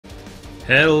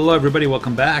Hello everybody,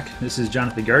 welcome back. This is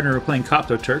Jonathan Gardner. We're playing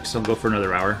Coptoturks. I'll go for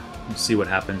another hour and see what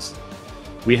happens.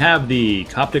 We have the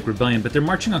Coptic Rebellion, but they're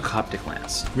marching on Coptic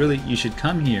lands. Really, you should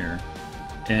come here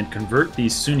and convert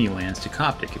these Sunni lands to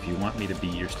Coptic if you want me to be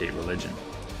your state religion.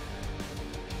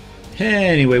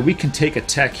 Anyway, we can take a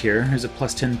tech here. There's a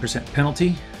plus 10%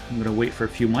 penalty. I'm going to wait for a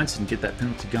few months and get that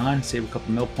penalty gone, save a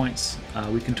couple mil points.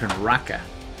 We can turn Raqqa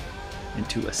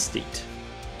into a state.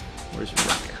 Where's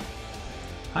Raqqa?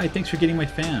 Hi, thanks for getting my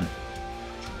fan.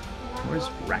 Where's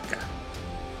Raqqa?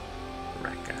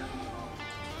 Raqqa.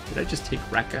 Did I just take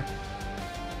Raqqa?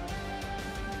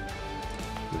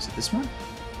 Was it this one?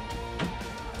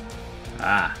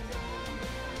 Ah.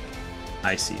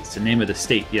 I see. It's the name of the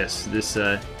state. Yes, this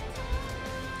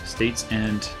states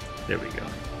and... There we go.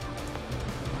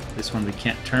 This one we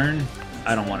can't turn.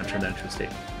 I don't want to turn that into a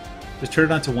state. Just turn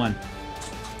it onto one.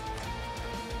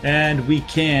 And we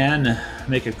can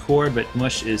make a core, but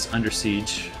Mush is under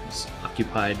siege. It's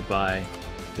occupied by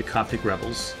the Coptic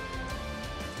rebels.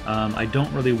 I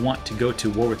don't really want to go to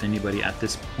war with anybody at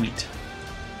this point.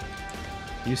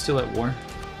 Are you still at war?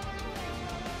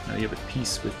 No, you have a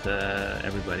peace with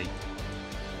everybody.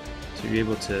 So you're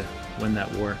able to win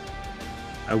that war.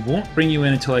 I won't bring you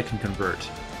in until I can convert.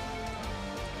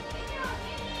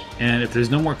 And if there's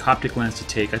no more Coptic lands to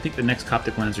take, I think the next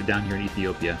Coptic lands are down here in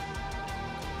Ethiopia.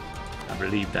 I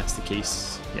believe that's the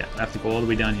case. Yeah, I have to go all the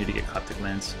way down here to get Coptic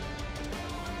lands.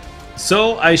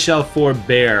 So I shall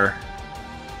forbear.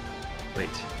 Wait.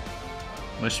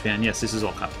 Mush fan, yes, this is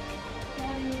all Coptic.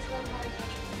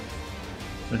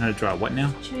 Learn how to draw what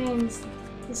now? Chains.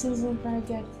 This isn't very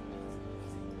good.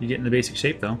 You get in the basic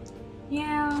shape though.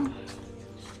 Yeah.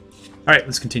 Alright,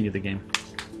 let's continue the game.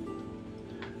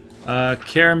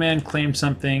 Caraman claimed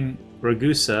something.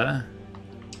 Ragusa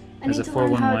I need to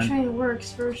learn how a train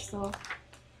works first, though.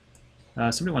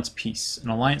 Somebody wants peace. An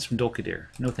alliance from Dolkadir.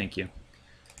 No, thank you.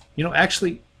 You know,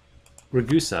 actually,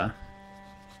 Ragusa,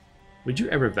 would you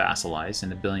ever vassalize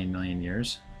in a billion million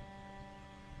years?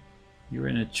 You were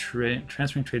in a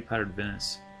transferring trade power to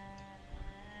Venice.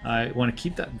 I want to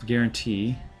keep that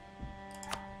guarantee,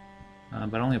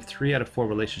 but I only have 3 out of 4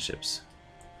 relationships.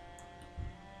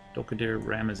 Dolkadir,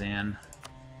 Ramazan.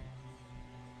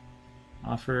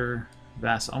 Offer...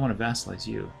 I want to vassalize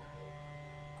you.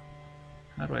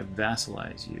 How do I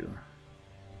vassalize you?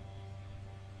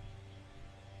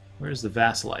 Where's the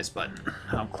vassalize button?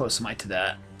 How close am I to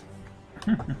that?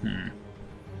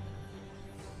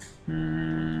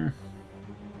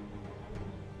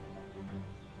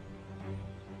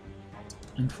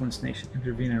 Influence nation,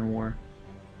 intervene in war.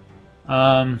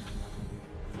 Oh,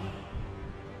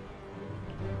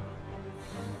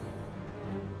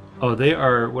 they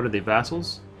are, what are they,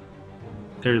 vassals?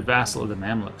 They're a vassal of the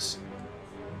Mamluks.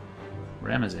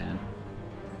 Ramazan.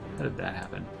 How did that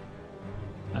happen?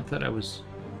 I thought I was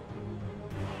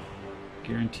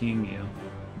guaranteeing you.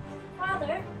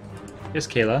 Father? Yes,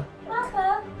 Kayla?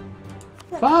 Papa?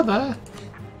 Father?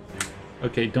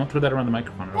 Okay, don't throw that around the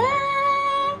microphone.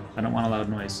 I don't want a loud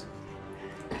noise.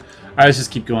 Alright, let's just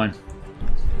keep going.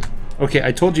 Okay,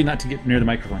 I told you not to get near the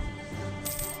microphone.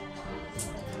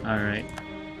 Alright.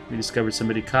 We discovered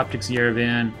somebody. Coptics,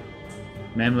 Yerevan.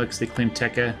 Mamluks, they claim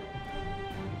Tekka.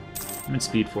 I'm in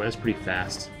speed 4, that's pretty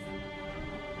fast.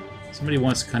 Somebody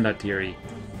wants Kondotiri.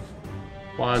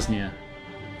 Bosnia.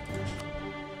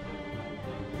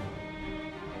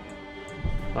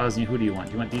 Bosnia, who do you want?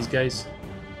 Do you want these guys?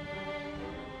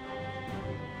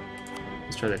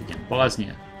 Let's try that again.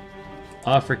 Bosnia.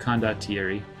 Offer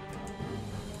Kondotiri.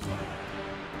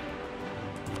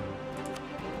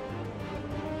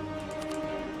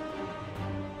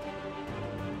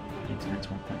 It's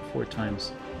 1.4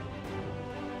 times.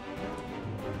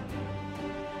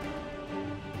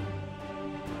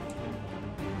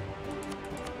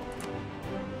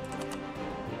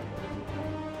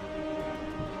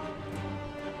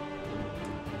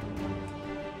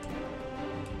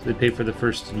 So they pay for the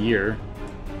first year.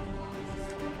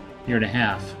 Year and a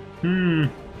half. Who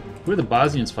are the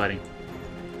Bosnians fighting?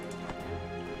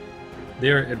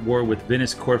 They're at war with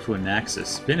Venice, Corfu, and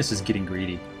Naxos. Venice is getting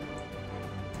greedy.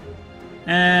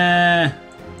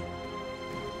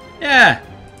 Yeah,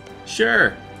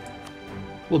 sure.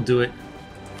 We'll do it.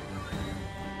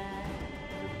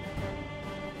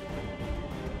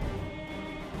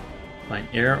 By an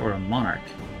heir or a monarch.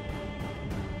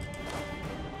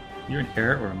 You're an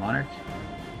heir or a monarch?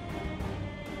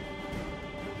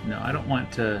 No, I don't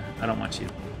want to. I don't want you.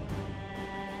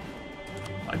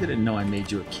 I didn't know I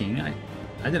made you a king. I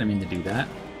didn't mean to do that.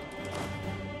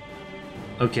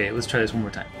 Okay, let's try this one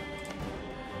more time.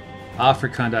 Offer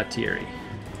Kondotiri.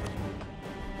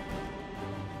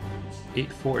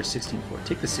 8-4 or 16-4.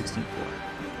 Take the 16-4.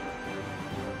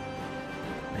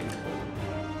 Make it full.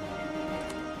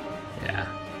 Yeah.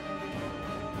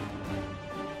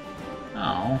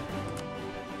 Oh.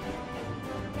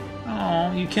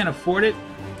 Oh, you can't afford it?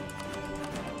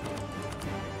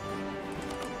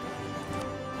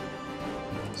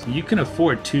 So you can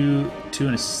afford 2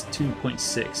 and a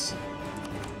 2.6.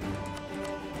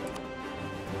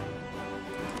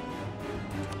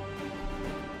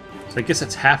 So I guess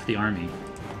that's half the army.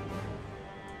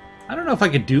 I don't know if I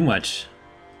could do much.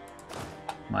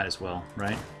 Might as well,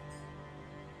 right?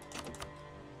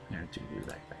 There, do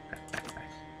back.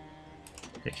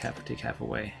 Take half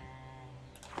away.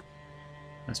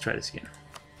 Let's try this again.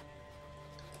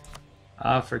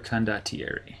 For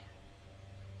condottieri.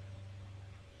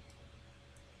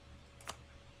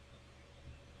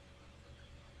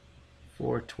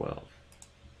 $4.12.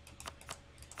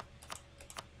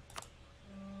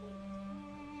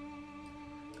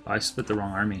 Oh, I split the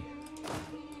wrong army.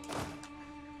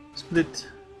 Split.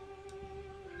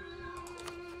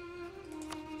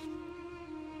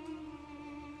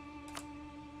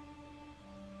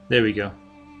 There we go.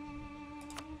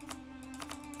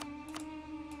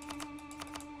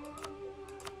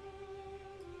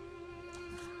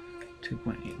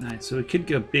 $2.89. So it could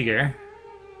go bigger.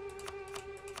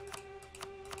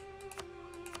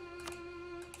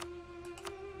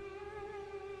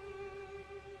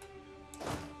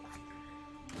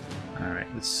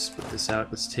 Let's split this out.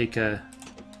 Let's take a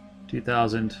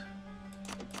 2,000.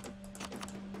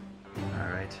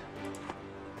 Alright.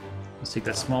 Let's take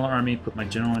that smaller army, put my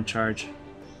general in charge.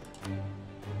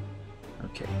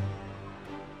 Okay.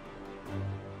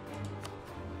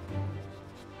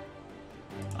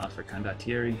 For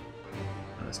condottieri. No,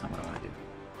 that's not what I want to do.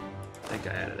 That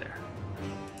guy out of there.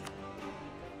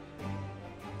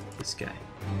 This guy.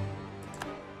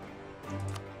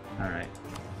 Alright.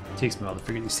 It takes me a while to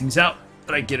figure these things out.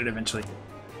 But I get it eventually.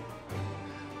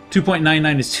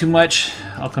 2.99 is too much.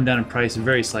 I'll come down in price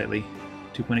very slightly.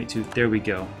 2.82. There we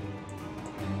go.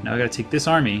 Now I gotta take this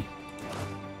army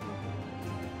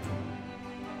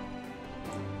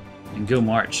and go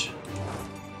march.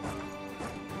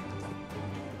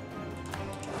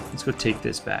 Let's go take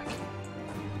this back.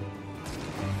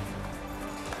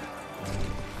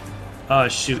 Oh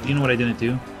shoot, you know what I didn't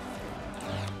do?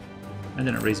 I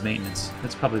didn't raise maintenance.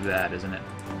 That's probably bad, isn't it?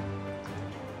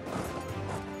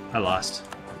 I lost.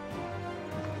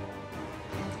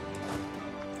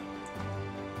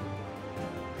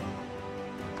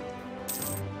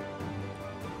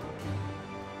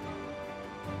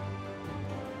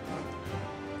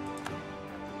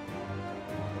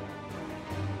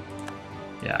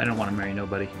 Yeah, I don't want to marry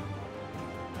nobody.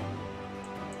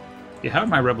 Yeah, how are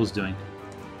my rebels doing?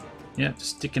 Yeah,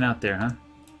 just sticking out there, huh?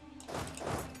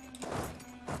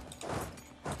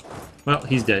 Well,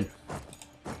 he's dead.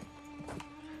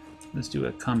 Let's do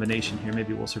a combination here.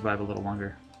 Maybe we'll survive a little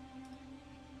longer.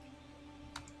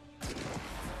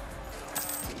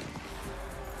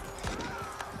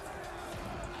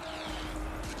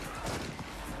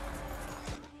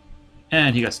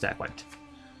 And he got stack wiped.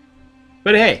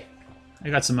 But hey, I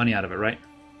got some money out of it, right?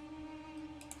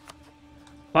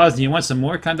 Bosnia, you want some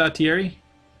more condottieri?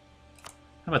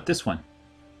 How about this one?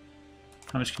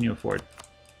 How much can you afford?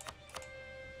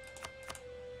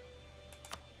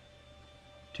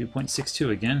 2.62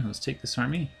 again. Let's take this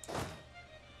army.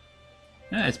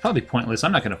 Yeah, it's probably pointless.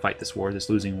 I'm not going to fight this war, this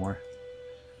losing war.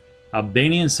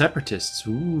 Albanian separatists.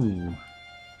 Ooh.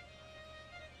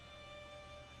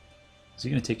 Is he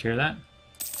going to take care of that?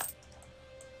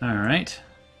 Alright.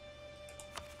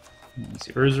 Let's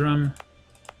see. Erzurum.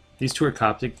 These two are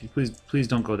Coptic. Please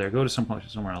don't go there. Go to somewhere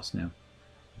else new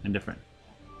and different.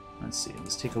 Let's see.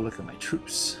 Let's take a look at my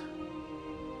troops.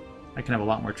 I can have a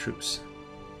lot more troops.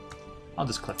 I'll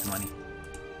just collect the money.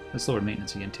 Let's lower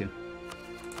maintenance again, too.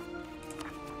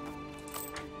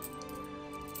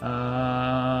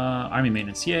 Army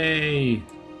maintenance. Yay!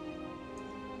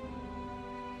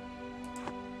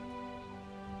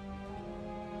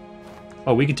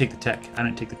 Oh, we can take the tech. I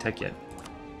didn't take the tech yet.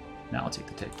 Now I'll take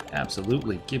the tech.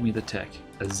 Absolutely. Give me the tech.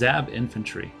 Azab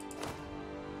infantry.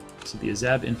 So the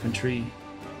Azab infantry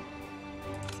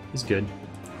is good.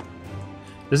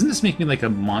 Doesn't this make me like a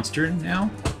monster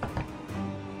now?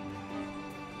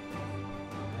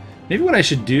 Maybe what I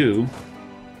should do...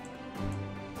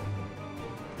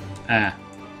 A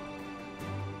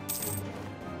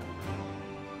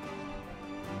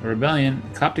rebellion.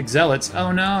 Coptic zealots.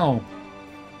 Oh no!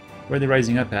 Where are they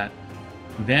rising up at?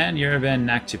 Van, Yerevan,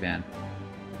 Nakhchivan.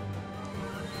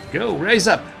 Go! Rise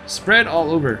up! Spread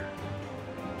all over!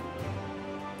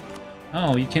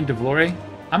 Oh, you came to Vlore?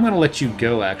 I'm gonna let you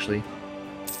go, actually.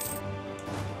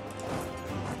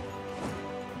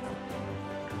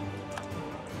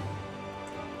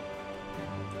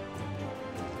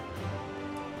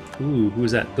 Ooh, who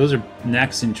is that? Those are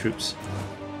Naxian troops.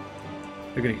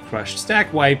 They're gonna get crushed.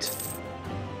 Stack wiped.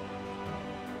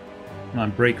 Come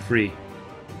on, break free.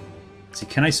 Let's see,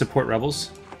 can I support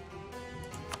rebels?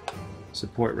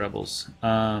 Support rebels.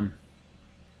 Counter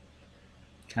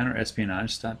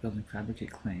espionage. Stop building.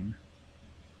 Fabricate claim.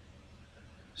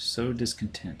 Sow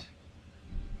discontent.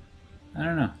 I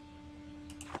don't know.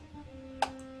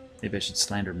 Maybe I should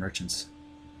slander merchants.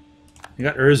 You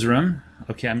got Erzurum.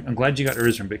 Okay, I'm glad you got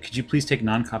Erzurum, but could you please take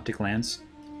non-Coptic lands?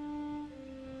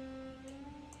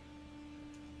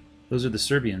 Those are the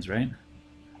Serbians, right?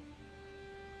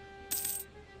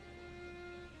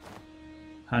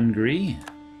 Hungary.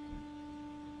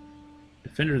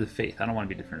 Defender of the Faith. I don't want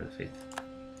to be Defender of the Faith.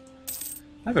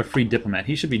 I have a free diplomat.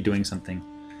 He should be doing something.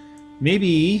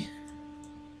 Maybe...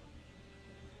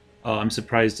 Oh, I'm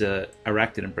surprised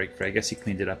Iraq didn't break free. I guess he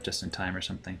cleaned it up just in time or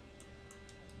something.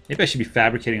 Maybe I should be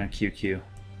fabricating on QQ.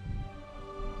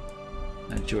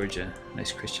 Georgia.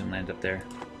 Nice Christian land up there.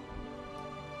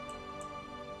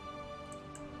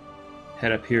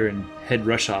 Head up here and head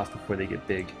Russia off before they get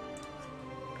big.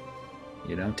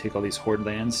 You know, take all these horde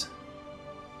lands.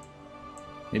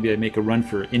 Maybe I make a run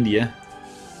for India.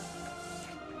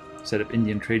 Set up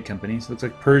Indian trade companies. Looks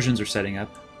like Persians are setting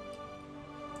up.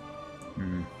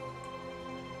 Of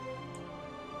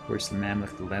course, the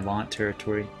Mamluk, the Levant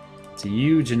territory. So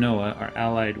you, Genoa, are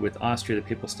allied with Austria, the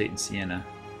Papal State, and Siena.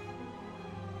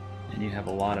 And you have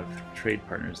a lot of trade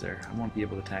partners there. I won't be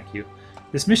able to attack you.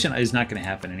 This mission is not going to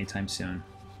happen anytime soon.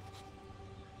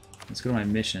 Let's go to my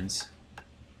missions.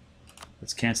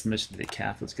 Let's cancel the mission to the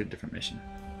CAF. Let's get a different mission.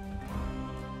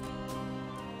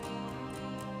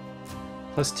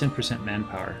 Plus 10%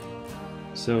 manpower.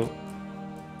 So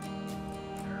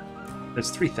that's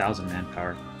 3,000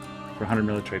 manpower for 100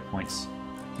 military points.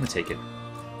 I'm going to take it.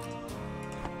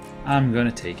 I'm going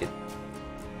to take it.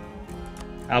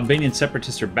 Albanian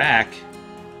separatists are back.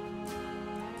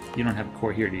 You don't have a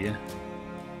core here, do you?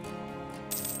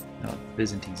 No,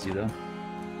 Byzantines do, though.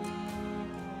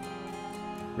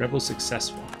 Rebels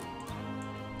successful.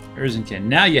 Erzincan.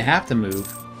 Now you have to move.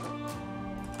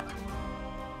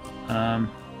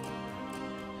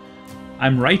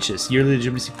 I'm righteous. Yearly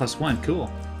legitimacy +1.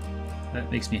 Cool. That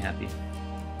makes me happy.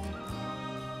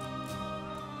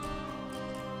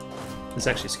 Let's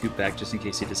actually scoot back just in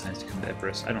case he decides to come to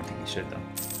Epirus. I don't think he should, though.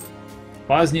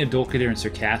 Bosnia, Dolkadir, and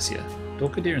Circassia.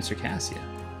 Dolkadir and Circassia.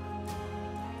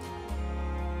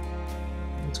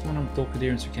 What's going on with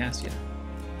Dolkadir and Circassia?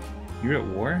 You're at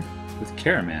war? With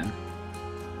Karaman?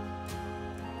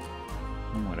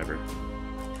 Whatever.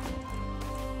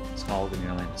 It's all in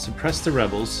your land. Suppress the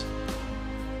rebels.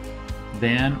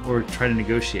 Ban or try to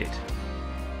negotiate.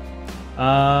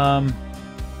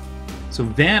 So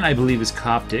Van, I believe, is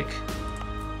Coptic.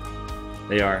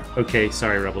 They are. Okay,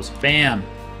 sorry, rebels. Bam!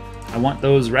 I want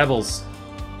those rebels.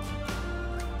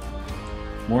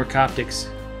 More Coptics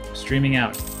streaming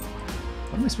out.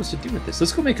 What am I supposed to do with this?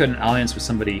 Let's go make an alliance with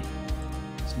somebody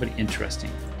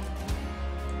interesting.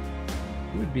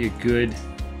 Who would be a good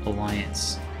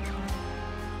alliance?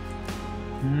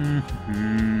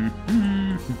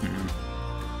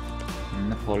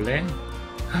 Napoleon?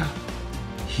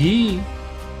 He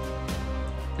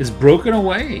is broken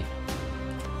away.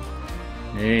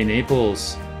 Hey,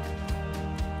 Naples.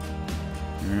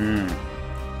 You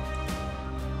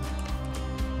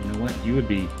know what? You would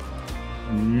be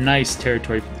nice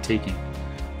territory for the taking.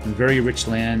 And very rich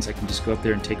lands. I can just go up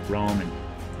there and take Rome and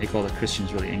make all the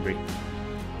Christians really angry.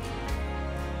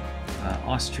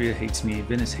 Austria hates me.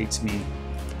 Venice hates me.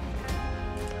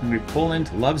 Hungary,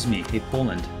 Poland loves me. Hey,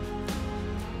 Poland.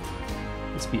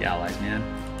 Let's be allies, man.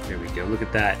 There we go. Look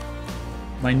at that.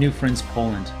 My new friend's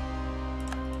Poland.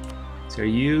 So are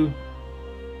you...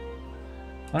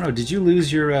 Oh no, did you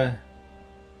lose your...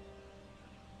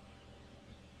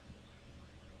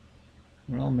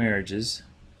 royal marriages?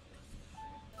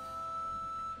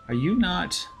 Are you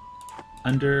not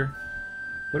under...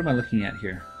 What am I looking at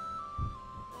here?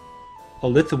 Oh,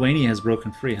 Lithuania has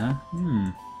broken free, huh?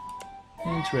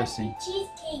 Interesting.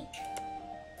 Cheesecake.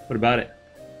 What about it?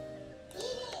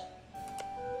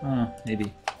 Oh,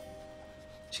 maybe.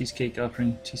 Cheesecake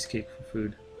offering, cheesecake for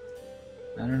food.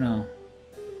 I don't know.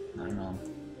 I don't know.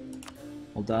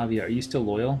 Moldavia, are you still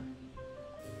loyal?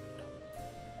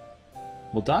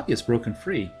 Moldavia's broken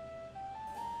free.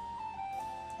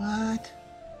 What?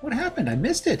 What happened? I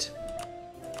missed it.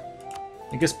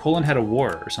 I guess Poland had a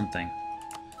war or something.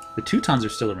 The Teutons are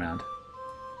still around.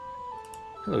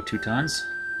 Hello, Teutons.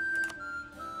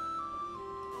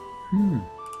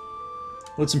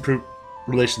 Let's improve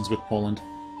relations with Poland.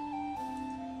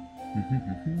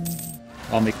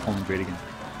 I'll make Poland great again.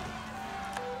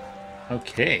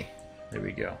 Okay, there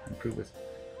we go. Improve with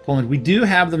Poland. We do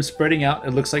have them spreading out.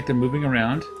 It looks like they're moving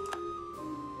around.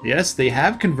 Yes, they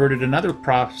have converted another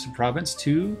province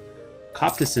to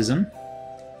Copticism.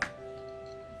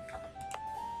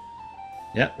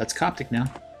 Yep, that's Coptic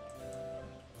now.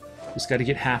 Just got to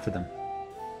get half of them.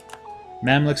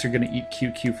 Mamluks are going to eat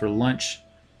QQ for lunch.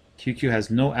 QQ has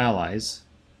no allies.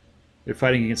 They're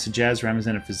fighting against the Jazz,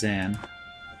 Ramazan, and Fazan.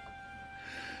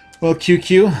 Well,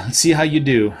 QQ, let's see how you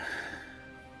do.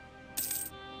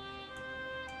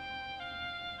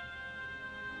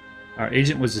 Our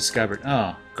agent was discovered.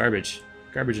 Oh, garbage.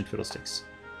 Garbage and fiddlesticks.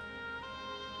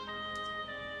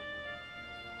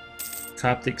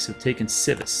 Coptics have taken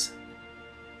Civis.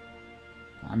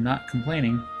 I'm not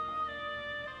complaining.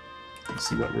 Let's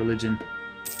see what religion.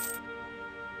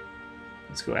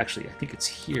 Let's go. Actually, I think it's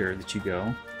here that you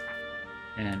go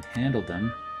and handle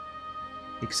them.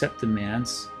 Accept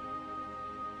demands.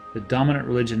 The dominant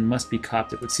religion must be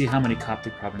Coptic. Let's see how many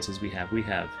Coptic provinces we have. We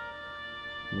have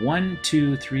 1,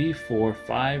 2, 3, 4,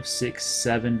 5, 6,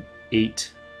 7,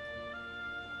 8.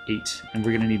 8. And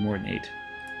we're going to need more than 8.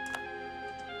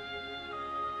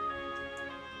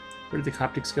 Where did the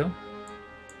Coptics go?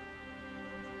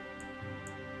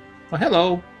 Oh,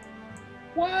 hello!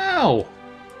 Wow!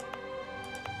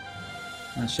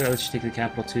 Should I let you take the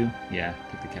capital too? Yeah,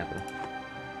 take the capital.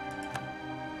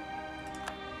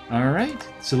 Alright,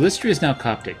 so Lystria is now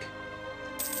Coptic.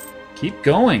 Keep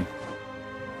going!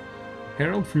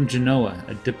 Herald from Genoa,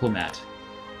 a diplomat.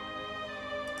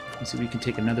 Let's see if we can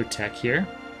take another tech here.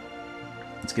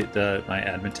 Let's get my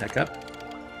admin tech up.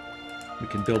 We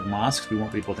can build mosques. We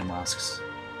won't be building mosques.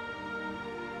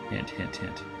 Hint, hint,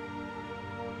 hint.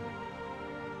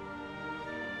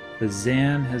 The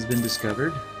Zan has been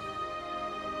discovered.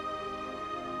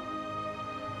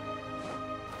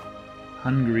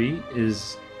 Hungary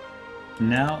is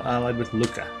now allied with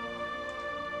Lucca.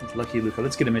 With Lucky Lucca.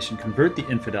 Let's get a mission. Convert the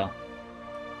infidel.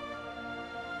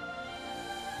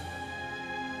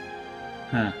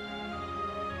 Huh.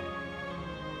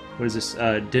 What is this?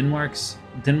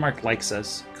 Denmark likes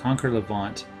us. Conquer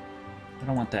Levant. I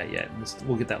don't want that yet.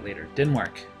 We'll get that later.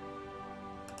 Denmark.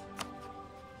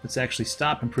 Let's actually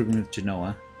stop improving with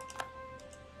Genoa.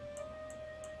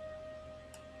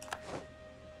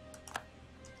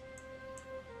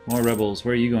 More rebels.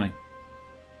 Where are you going?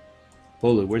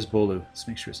 Bolu. Where's Bolu? Let's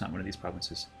make sure it's not one of these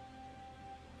provinces.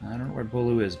 I don't know where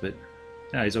Bolu is, but...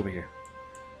 yeah, he's over here.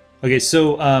 Okay,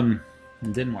 so,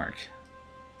 Denmark.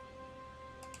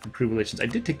 Improve relations. I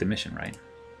did take the mission, right?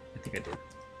 I think I did.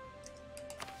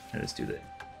 Let's do that.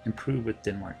 Improve with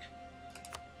Denmark.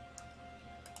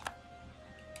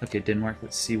 Okay, Denmark,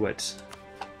 let's see what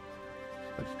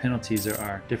penalties there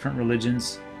are. Different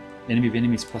religions. Enemy of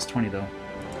enemies plus 20, though.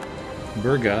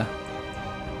 Burga.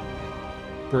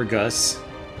 Burgas.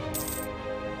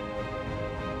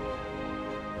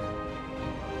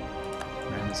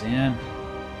 Ramazan.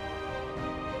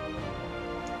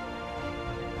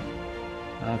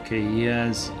 Okay, he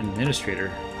has an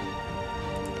administrator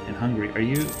in Hungary. Are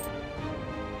you...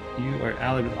 you are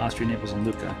allied with Austria, Naples, and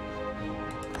Lucca.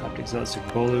 Coptic Zealots took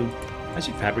Bolu. I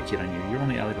should fabricate on you. You're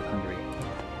only allied with Hungary.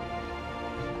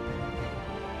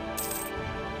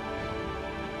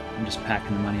 I'm just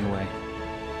packing the money away.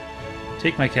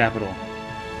 Take my capital.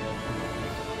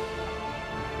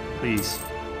 Please.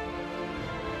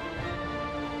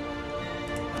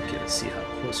 Okay, let's see how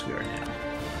close we are now.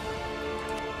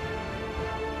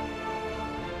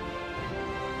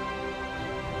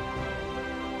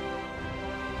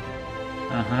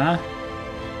 Uh-huh.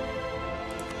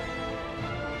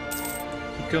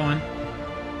 Keep going.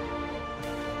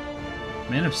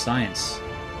 Man of Science.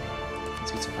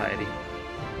 Let's get some piety.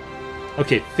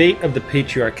 Okay, fate of the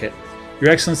Patriarchate. Your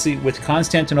Excellency, with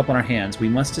Constantinople in our hands, we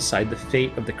must decide the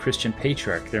fate of the Christian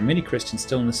Patriarch. There are many Christians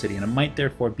still in the city, and it might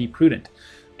therefore be prudent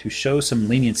to show some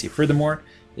leniency. Furthermore,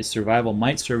 its survival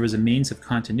might serve as a means of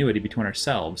continuity between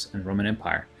ourselves and the Roman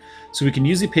Empire. So we can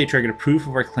use the Patriarchate as proof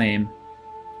of our claim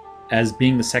as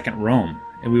being the second Rome,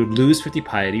 and we would lose 50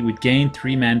 piety, we'd gain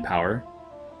 3 manpower,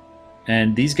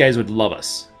 and these guys would love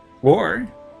us. Or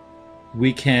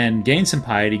we can gain some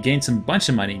piety, gain some bunch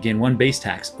of money, gain 1 base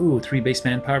tax. Ooh, 3 base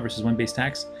manpower versus 1 base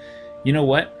tax. You know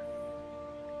what?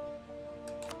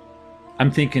 I'm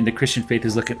thinking the Christian faith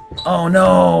is looking... oh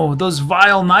no! Those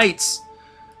vile knights!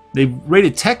 They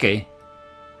raided Teke.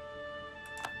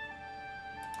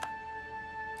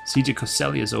 Siege of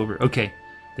Coselia is over. Okay.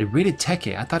 They raided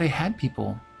Teke. I thought I had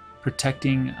people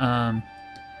protecting...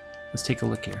 let's take a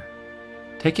look here.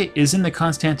 Teke is in the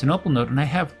Constantinople node, and I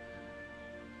have...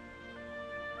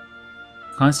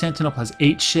 Constantinople has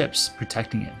 8 ships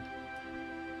protecting it.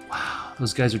 Wow,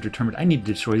 Those guys are determined. I need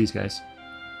to destroy these guys.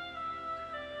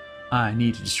 I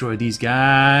need to destroy these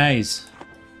guys.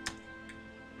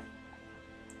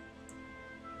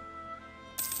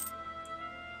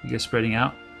 You guys spreading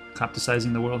out?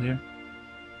 Copticizing the world here?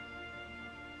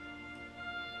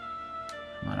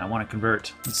 Come on, I want to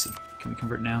convert. Let's see. Can we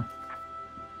convert now?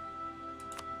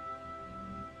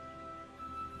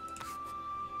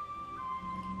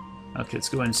 Okay, let's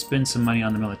go ahead and spend some money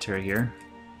on the military here.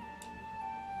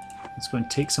 Let's go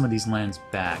and take some of these lands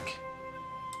back.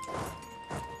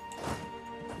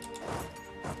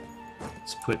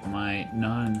 Let's put my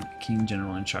non-king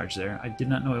general in charge there. I did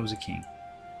not know I was a king.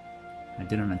 I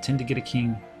didn't intend to get a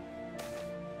king.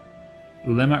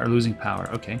 Ulema are losing power.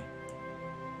 Okay.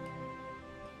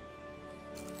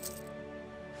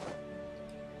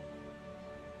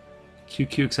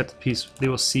 QQ accept the peace. They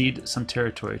will cede some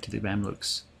territory to the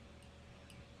Mamluks.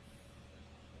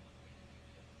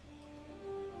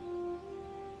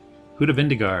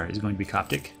 Hudavindigar is going to be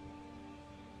Coptic.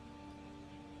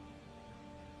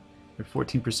 They're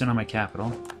 14% on my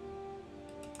capital.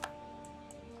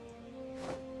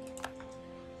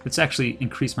 Let's actually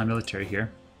increase my military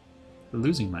here. We're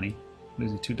losing money.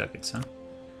 Losing 2 ducats, huh?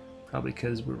 Probably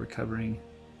because we're recovering.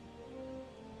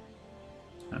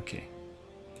 Okay.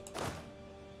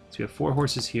 So we have 4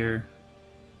 horses here.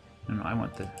 No, I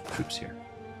want the troops here.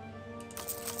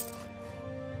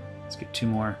 Let's get 2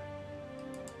 more.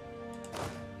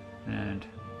 And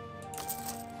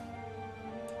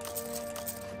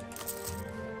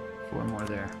 4 more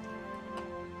there.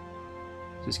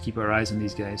 Just keep our eyes on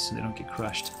these guys so they don't get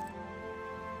crushed.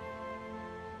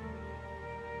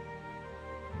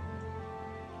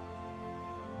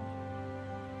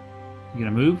 You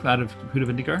gonna move out of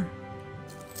Hudavindigar?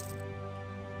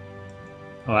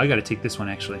 Oh, I gotta take this one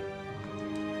actually.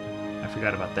 I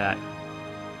forgot about that.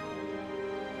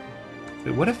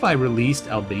 Wait, what if I released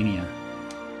Albania?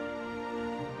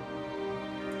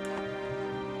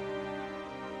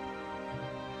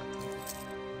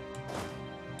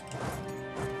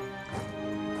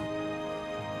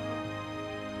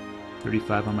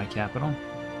 $35 on my capital.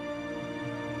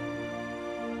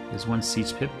 There's 1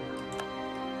 siege pip.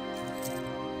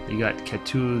 You got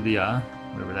Ketulia,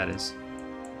 whatever that is.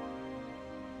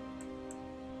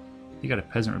 You got a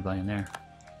peasant rebellion there.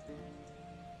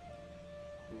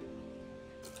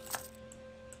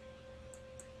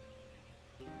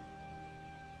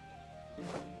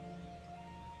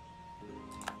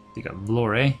 You got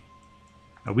Vlore.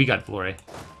 Oh, we got Vlore.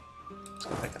 Let's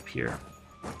go back up here.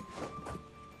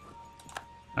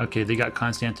 Okay, they got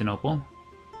Constantinople.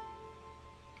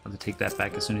 I'll have to take that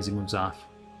back as soon as he moves off.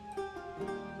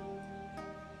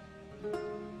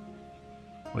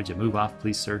 Would you move off,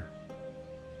 please, sir?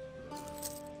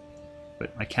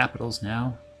 But my capital's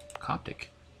now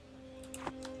Coptic.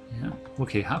 Yeah.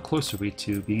 Okay, how close are we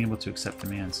to being able to accept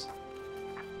demands?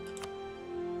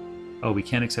 Oh, we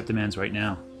can't accept demands right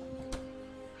now.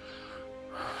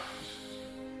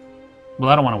 Well,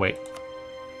 I don't want to wait.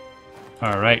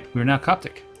 Alright, we're now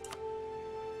Coptic.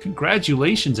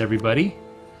 Congratulations, everybody.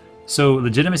 So,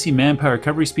 legitimacy, manpower,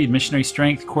 recovery speed, missionary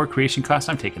strength, core creation cost.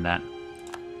 I'm taking that.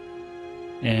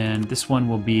 And this one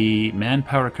will be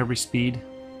manpower, recovery speed,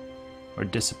 or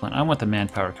discipline. I want the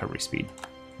manpower, recovery speed.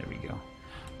 There we go.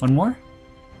 One more?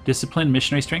 Discipline,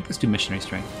 missionary strength. Let's do missionary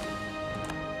strength.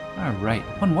 Alright,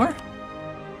 one more?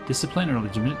 Discipline or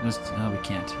legitimate? Oh, we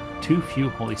can't. Too few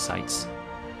holy sites.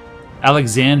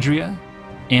 Alexandria,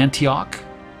 Antioch.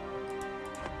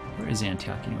 Where is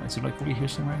Antioch anyway? Is it like over here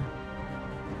somewhere?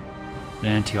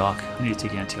 Antioch. I need to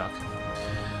take Antioch.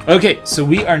 Okay, so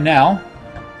we are now...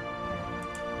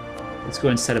 Let's go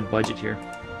ahead and set a budget here.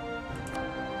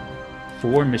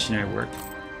 For missionary work.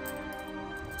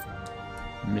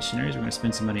 Missionaries, we're going to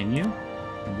spend some money on you.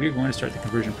 And we're going to start the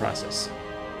conversion process.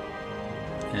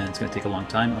 And it's going to take a long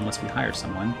time unless we hire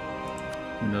someone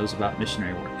who knows about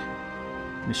missionary work.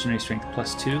 Missionary strength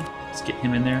 +2. Let's get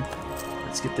him in there.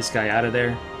 Let's get this guy out of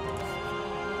there.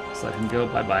 Let's let him go.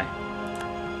 Bye-bye.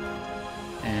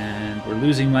 And we're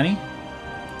losing money,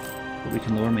 but we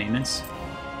can lower maintenance.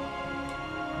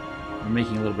 We're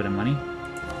making a little bit of money.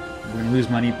 We're going to lose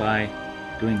money by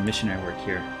doing missionary work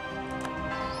here.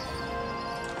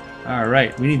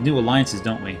 Alright, we need new alliances,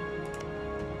 don't we?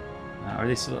 Are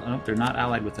they still... Oh, they're not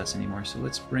allied with us anymore, so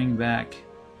let's bring back...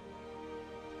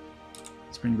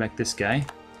 Let's bring back this guy.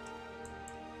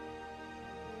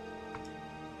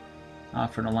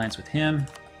 Offer an alliance with him.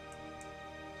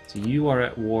 So you are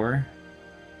at war.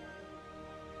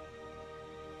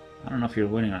 I don't know if you're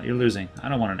winning or not. You're losing. I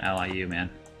don't want to ally you, man.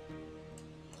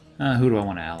 Who do I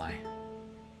want to ally?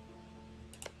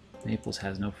 Naples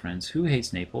has no friends. Who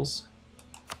hates Naples?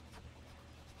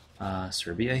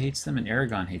 Serbia hates them, and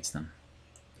Aragon hates them.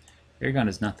 Aragon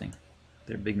is nothing.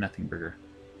 They're a big nothing burger.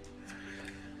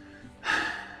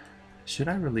 Should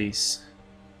I release...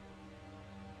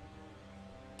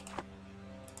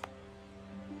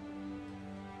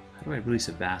 How do I release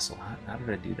a vassal? How did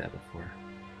I do that before?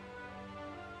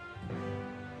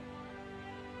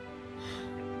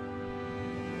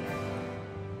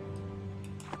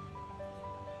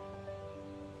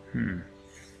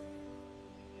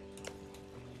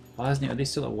 Bosnia, are they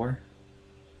still at war?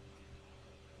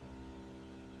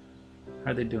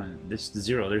 How are they doing? This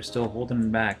 0. They're still holding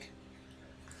back.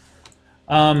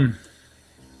 How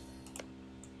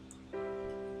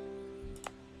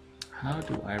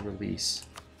do I release?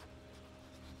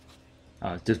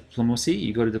 Diplomacy.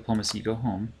 You go to diplomacy. You go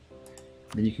home.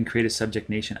 Then you can create a subject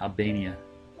nation, Albania.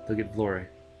 They'll get glory.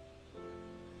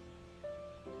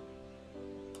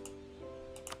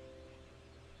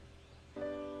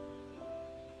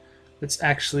 Let's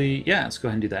actually, yeah, let's go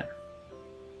ahead and do that.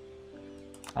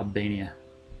 Albania.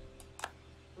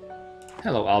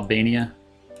 Hello, Albania.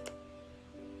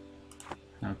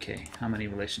 Okay, how many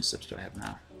relationships do I have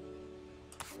now?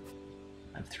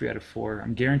 I have 3 out of 4.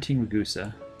 I'm guaranteeing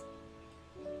Ragusa.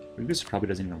 Ragusa probably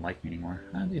doesn't even like me anymore.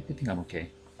 They think I'm okay.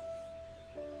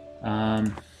 I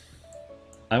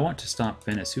want to stop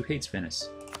Venice. Who hates Venice?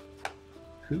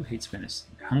 Who hates Venice?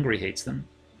 Hungary hates them.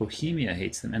 Bohemia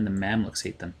hates them, and the Mamluks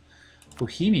hate them.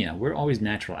 Bohemia, we're always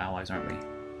natural allies, aren't we?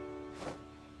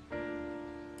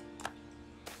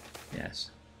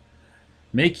 Yes.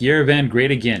 Make Yerevan great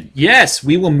again. Yes,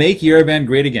 we will make Yerevan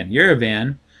great again.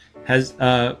 Yerevan has,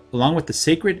 along with the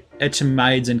sacred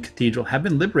Echemiadzin Cathedral, have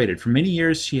been liberated. For many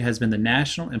years, she has been the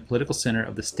national and political center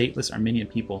of the stateless Armenian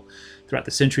people. Throughout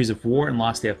the centuries of war and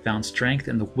loss, they have found strength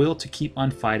and the will to keep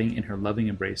on fighting in her loving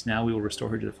embrace. Now we will restore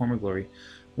her to the former glory,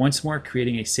 once more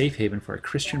creating a safe haven for our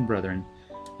Christian brethren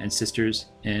and sisters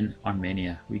in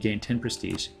Armenia. We gain 10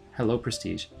 prestige. Hello,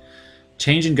 prestige.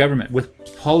 Change in government.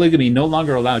 With polygamy no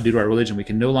longer allowed due to our religion, we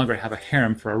can no longer have a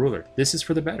harem for our ruler. This is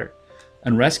for the better.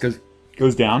 Unrest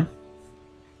goes down.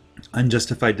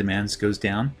 Unjustified demands goes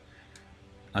down.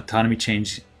 Autonomy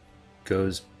change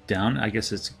goes down. I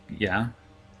guess it's, yeah.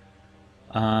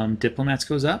 Diplomats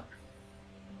goes up.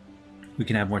 We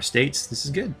can have more states. This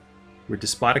is good. We're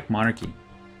despotic monarchy.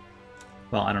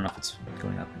 Well, I don't know if it's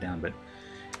going up or down, but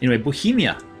anyway,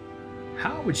 Bohemia.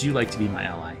 How would you like to be my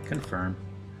ally? Confirm.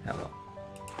 Hello.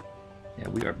 Yeah,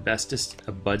 we are bestest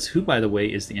of buds. Who, by the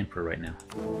way, is the emperor right now?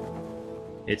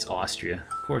 It's Austria.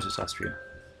 Of course it's Austria.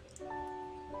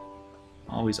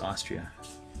 Always Austria.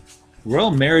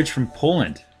 Royal marriage from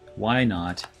Poland. Why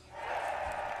not?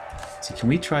 See, can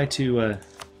we try to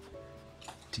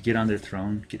get on their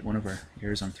throne? Get one of our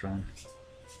heirs on throne.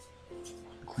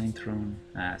 Claim throne.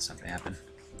 Ah, it's not going to happen.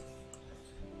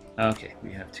 Okay,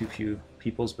 we have too few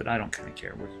peoples, but I don't kind of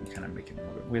care. We can kind of make it a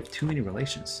little bit. We have too many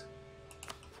relations.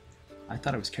 I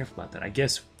thought I was careful about that. I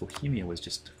guess Bohemia was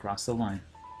just across the line.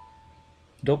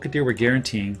 Dolkadir we're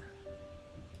guaranteeing.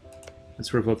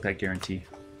 Let's revoke that guarantee.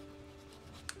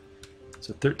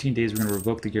 So 13 days we're going to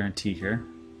revoke the guarantee here.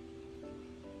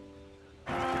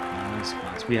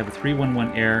 We have a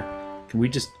 311 heir. Can we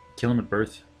just kill him at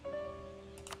birth?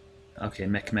 Okay,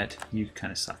 Mehmet, you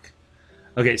kind of suck.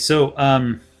 Okay, so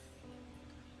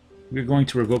we're going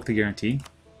to revoke the guarantee.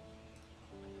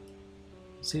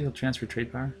 Say he'll transfer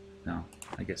trade power? No,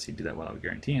 I guess he'd do that while I would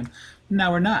guarantee him.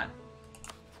 Now we're not.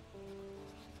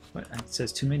 What? It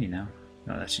says too many now.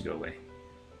 No, that should go away.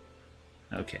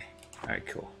 Okay. Alright,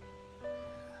 cool.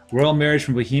 Royal marriage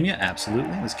from Bohemia?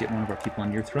 Absolutely. Let's get one of our people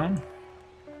on your throne.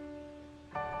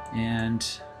 And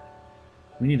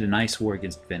we need a nice war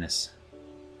against Venice.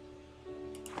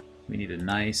 We need a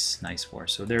nice war.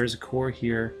 So there is a core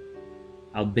here.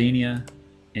 Albania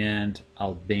and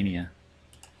Albania.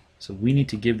 So we need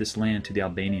to give this land to the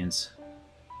Albanians.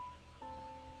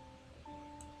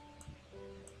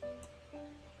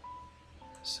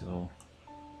 So,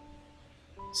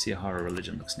 see how our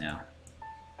religion looks now.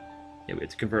 Yeah, we have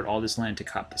to convert all this land to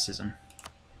Copticism.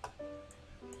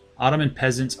 Ottoman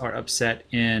peasants are upset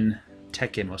in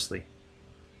Teke mostly.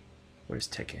 Where's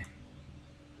Teke?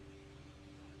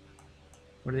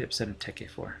 What are they upset in Teke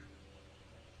for?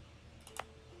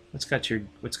 What's got your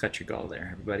gall there,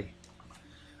 everybody?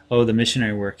 Oh, the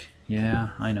missionary work. Yeah,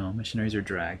 I know. Missionaries are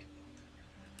drag.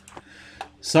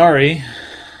 Sorry.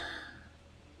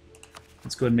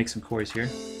 Let's go ahead and make some cores here.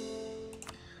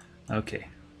 Okay.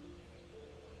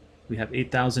 We have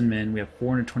 8,000 men. We have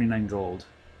 429 gold.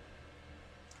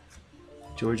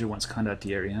 Georgia wants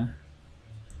condottieri, huh?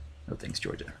 No thanks,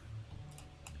 Georgia.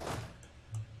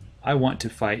 I want to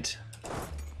fight.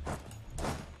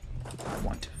 I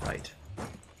want to fight.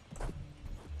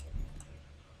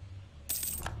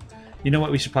 You know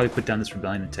what? We should probably put down this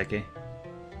rebellion in Teke.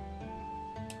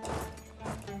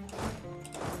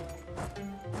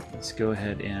 Let's go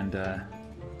ahead and... oh,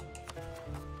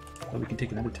 we can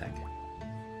take another tag.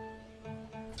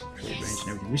 Trade range and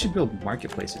everything. We should build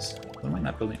marketplaces. What am I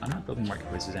not building? I'm not building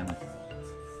marketplaces, am I?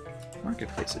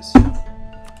 Marketplaces.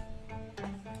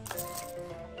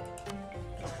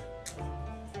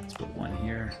 Let's put one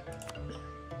here.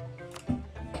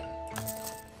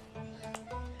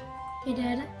 Hey,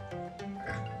 Dad.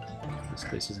 This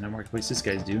place isn't a marketplace. This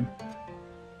guy's do.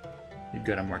 We've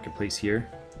got a marketplace here.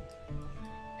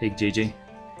 Hey, JJ.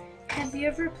 Have you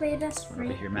ever played as over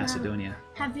here, Macedonia.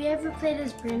 Have you ever played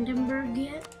as Brandenburg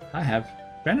yet? I have.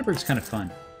 Brandenburg's kind of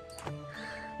fun.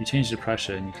 You change to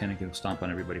Prussia and you kind of go stomp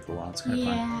on everybody for a while. It's kind of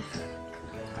fun.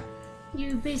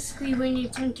 You basically, when you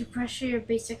turn to Prussia, you're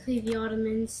basically the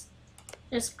Ottomans.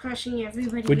 Just crushing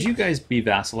everybody. Would you guys be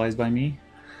vassalized by me?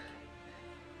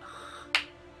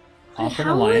 Off an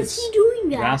How alliance. is he doing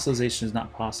that? Vassalization is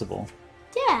not possible.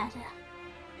 Dad.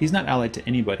 He's not allied to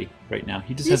anybody right now.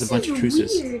 He just has a bunch of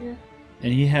truces. Weird.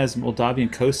 And he has Moldavian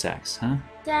Cossacks, huh?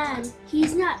 Dad,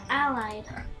 he's not allied.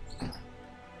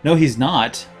 No, he's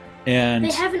not. And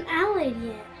they haven't allied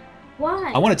yet.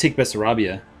 Why? I want to take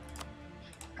Bessarabia.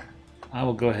 I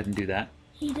will go ahead and do that.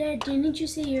 Hey, Dad, didn't you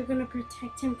say you're going to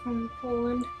protect him from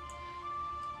Poland?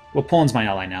 Well, Poland's my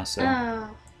ally now, so...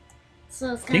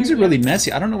 So it's things are really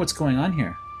messy. I don't know what's going on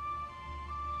here.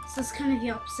 So it's kind of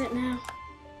the opposite now.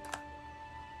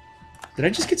 Did I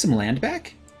just get some land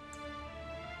back?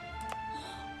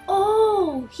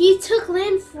 Oh, he took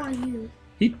land for you.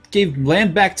 He gave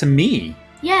land back to me.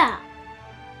 Yeah.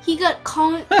 He got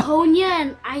Konya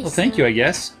and Iceland. Well, thank you, I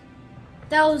guess.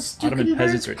 That was Ottoman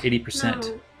peasants are at 80%.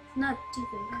 No, not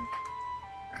Dukenberg.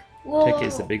 Whoa. Teke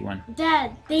is the big one.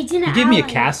 Dad, they didn't He gave me a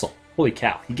ally castle. Holy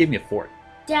cow. He gave me a fort.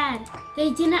 Dad, they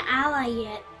didn't ally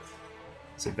yet.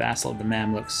 It's a vassal of the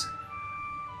Mamluks.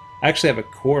 I actually have a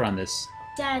core on this.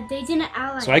 Dad, they didn't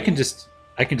ally So I can just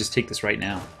take this right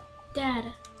now.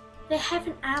 Dad, they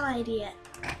haven't allied yet.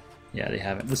 Yeah, they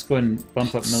haven't. Let's go ahead and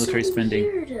bump up military spending.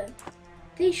 Weird.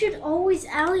 They should always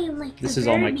ally in like this the is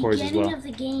all very my cores as well. beginning of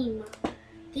the game.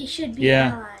 They should be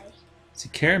allied. It's a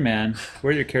caravan.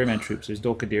 Where are your caravan troops? There's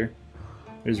Dolkadir.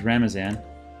 There's Ramazan.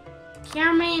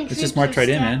 Caravan Let's troops just march right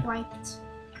in, man. wiped.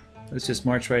 Let's just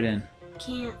march right in.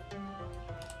 Can't.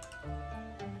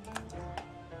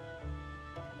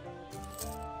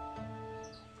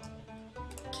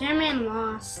 Caravan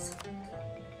lost.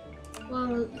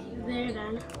 Well, they're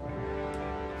done.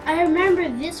 I remember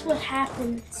this would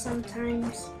happen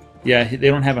sometimes. Yeah, they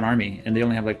don't have an army, and they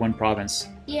only have like one province.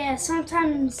 Yeah,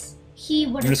 sometimes he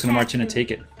would. I'm just gonna march in and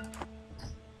take it.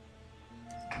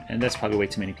 And that's probably way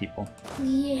too many people.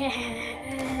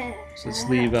 Yeah. So let's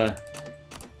leave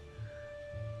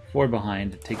 4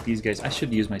 behind. Take these guys. I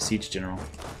should use my siege general.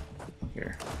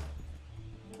 Here.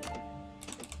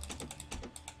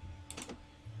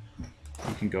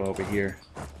 You can go over here.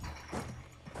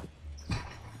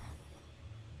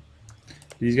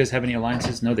 Do these guys have any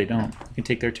alliances? No, they don't. You can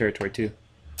take their territory too.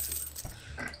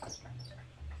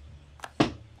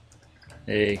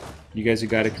 Hey, you guys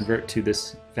have got to convert to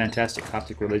this fantastic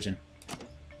Coptic religion.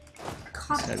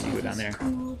 Let's have you go down there.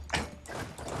 Cool.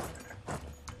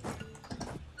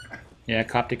 Yeah,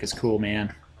 Coptic is cool,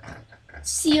 man.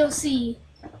 COC.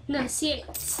 No,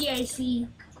 CIC.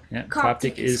 Yeah,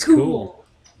 Coptic is cool.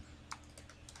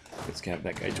 Let's have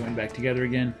that guy join back together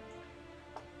again.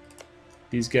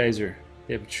 These guys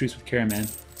they have a truce with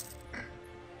Karaman.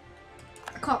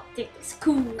 Coptic is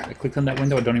cool. I clicked on that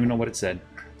window, I don't even know what it said.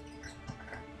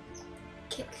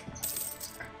 Kick.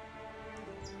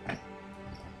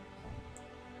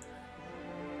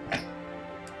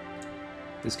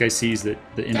 This guy sees that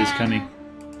the end is coming.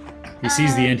 He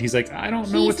sees the end, he's like, I don't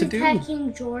know what to do. He's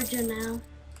attacking Georgia now.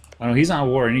 Oh no, he's not at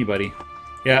war with anybody.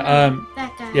 Yeah,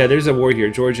 that guy. Yeah, there's a war here.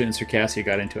 Georgia and Circassia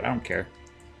got into it. I don't care.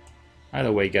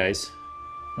 Either way, guys.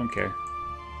 Don't care.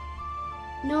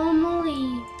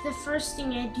 Normally, the first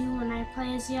thing I do when I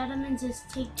play as the Ottomans is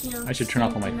take, I should turn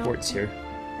off all my forts here.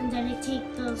 And then I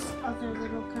take those other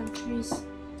little countries.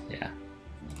 Yeah.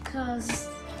 Because...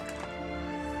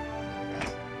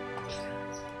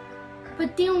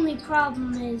 But the only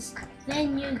problem is,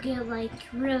 then you get, like,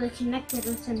 really connected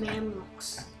with the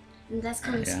Mamluks. And that's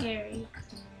kind of scary.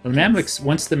 Well, the Mamluks,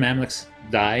 once the Mamluks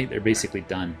die, they're basically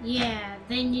done. Yeah,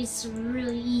 then it's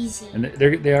really easy. And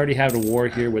they already had a war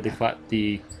here where they fought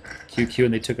the QQ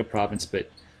and they took a province, but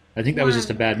I think that was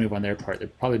just a bad move on their part. They're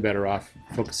probably better off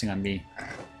focusing on me.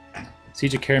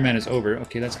 Siege of Karaman is over.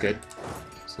 Okay, that's good.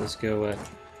 So let's go,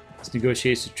 let's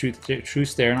negotiate a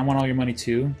truce there, and I want all your money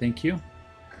too. Thank you.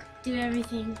 Do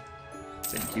everything.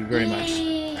 Thank you very much.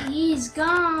 He's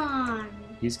gone.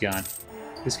 He's gone.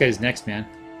 This guy's next, man.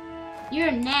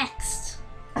 You're next.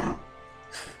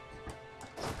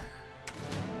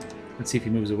 Let's see if he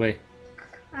moves away.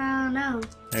 I don't know.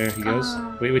 There he goes.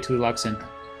 Wait till he locks in.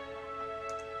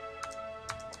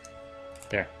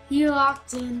 There. He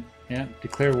locked in. Yeah.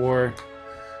 Declare war.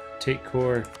 Take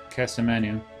core.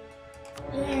 Castamanu.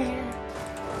 Yeah.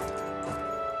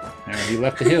 There, he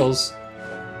left the hills.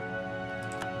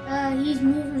 He's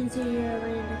moving to your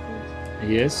land, I think.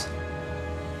 He is.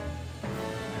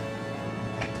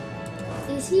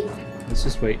 Is he? Let's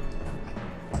just wait.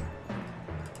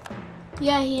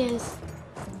 Yeah, he is.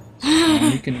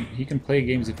 He can play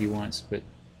games if he wants, but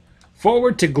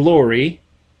forward to glory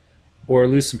or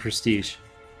lose some prestige.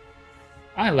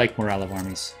 I like morale of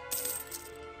armies.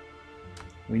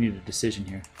 We need a decision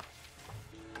here.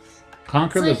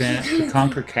 Conquer Levant to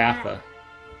conquer Kaffa.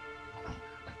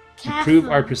 Improve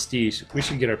our prestige. We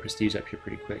should get our prestige up here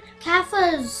pretty quick.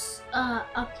 Kaffa's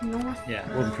up north. Yeah,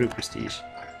 we'll improve prestige.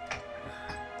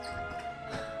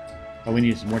 Oh, we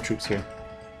need some more troops here.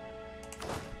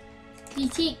 If you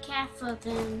take Kaffa,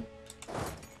 then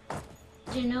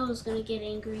Genoa's gonna get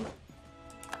angry.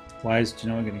 Why is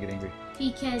Genoa going to get angry?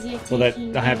 Because you're taking...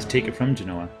 Well, I have to take it from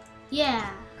Genoa. Yeah.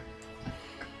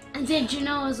 And then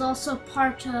Genoa is also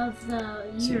part of the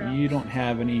Europe. So you don't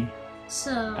have any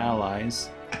So allies.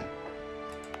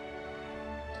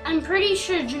 I'm pretty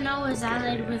sure Genoa is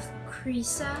allied with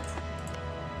Crisa.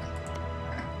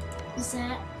 Is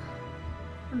that?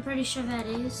 I'm pretty sure that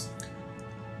is.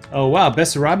 Oh wow,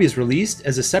 Bessarabia is released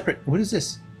as a separate... What is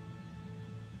this?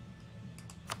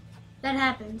 That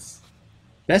happens.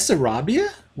 Bessarabia?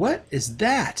 What is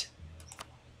that?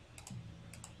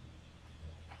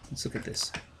 Let's look at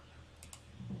this.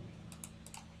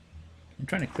 I'm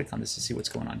trying to click on this to see what's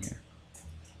going on here.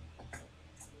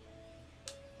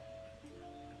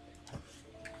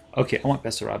 Okay, I want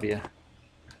Bessarabia.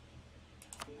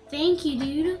 Thank you,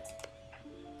 dude.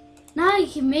 Now you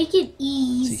can make it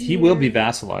easy. See, he will be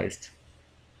vassalized.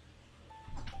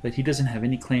 But he doesn't have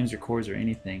any claims or cores or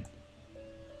anything.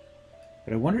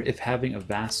 But I wonder if having a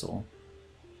vassal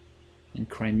in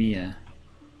Crimea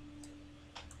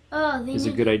is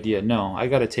a good idea. No, I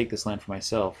gotta take this land for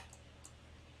myself.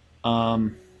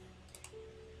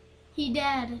 He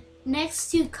did.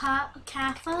 Next to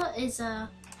Kaffa is a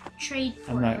trade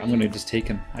port. I'm gonna just take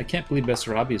him. I can't believe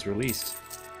Bessarabia is released.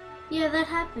 Yeah, that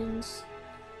happens.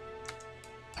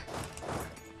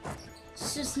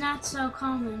 It's just not so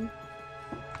common.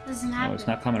 Doesn't happen. No, it's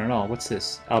not common at all. What's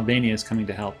this? Albania is coming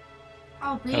to help.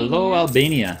 Albania. Hello,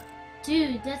 Albania.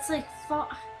 Dude, that's like far.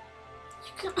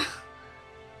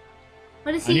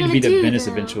 What is I he need to gonna beat do? up Venice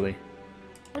though? eventually.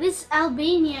 What is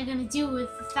Albania gonna do with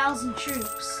 1,000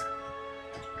 troops?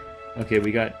 Okay,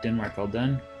 we got Denmark all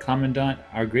done. Commandant,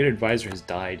 our great advisor has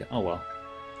died. Oh well.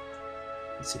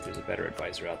 Let's see if there's a better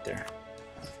advisor out there.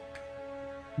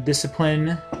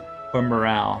 Discipline or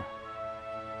morale?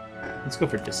 Let's go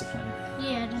for discipline.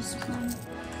 Yeah, discipline.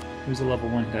 Who's a level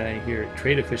 1 guy here?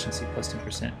 Trade efficiency plus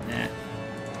 10%. Nah.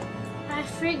 I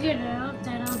figured out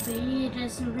that Albania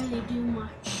doesn't really do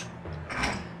much.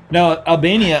 No,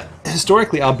 Albania,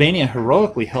 historically, Albania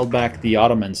heroically held back the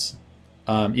Ottomans,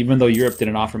 even though Europe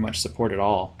didn't offer much support at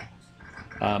all.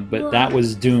 But that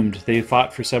was doomed. They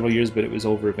fought for several years, but it was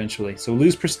over eventually. So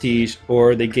lose prestige,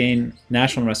 or they gain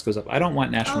national unrest goes up. I don't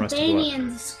want national unrest to go Albania up. in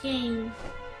this game,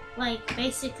 like,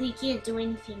 basically can't do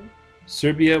anything.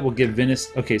 Serbia will give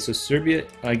Venice... Okay, so Serbia...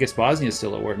 I guess Bosnia is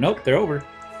still at war. Nope, they're over.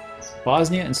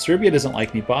 Bosnia and Serbia doesn't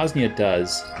like me. Bosnia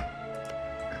does.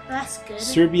 That's good.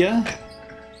 Serbia...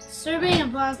 Serbia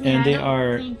and Bosnia, and they I don't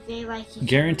are think they like each other.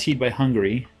 guaranteed by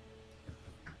Hungary.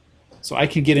 So I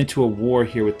can get into a war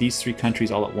here with these 3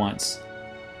 countries all at once.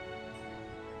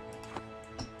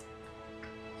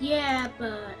 Yeah,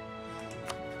 but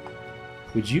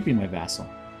Would you be my vassal?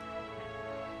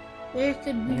 there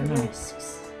could be I don't know.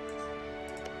 risks.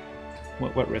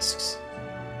 What risks?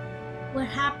 What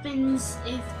happens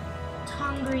if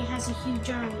Hungary has a huge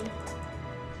army?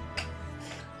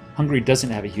 Hungary doesn't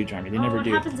have a huge army. They never what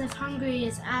do. happens if Hungary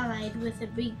is allied with a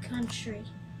big country?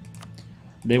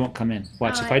 They won't come in.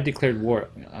 Watch, if I Alright. declared war...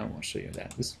 I won't show you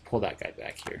that. Let's pull that guy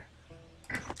back here.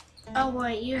 Oh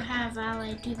wait, you have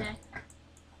allied, do that.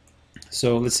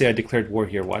 So let's say I declared war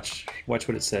here. Watch what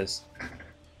it says.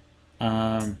 We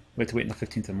have to wait until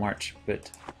 15th of March. But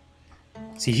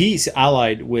see, he's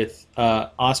allied with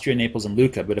Austria, Naples, and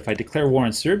Lucca. But if I declare war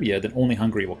on Serbia, then only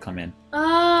Hungary will come in.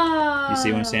 Oh! You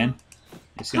see what I'm saying?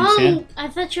 You see what I'm saying? I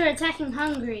thought you were attacking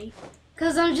Hungary.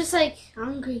 Because I'm just like,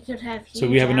 Hungary could have huge So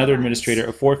we have another allies. administrator,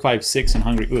 a 4, 5, 6 in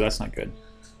Hungary. Ooh, that's not good.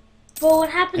 But what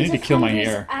happens need to if kill my Hungary's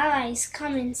heir. allies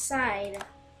come inside?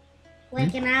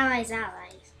 Like an ally's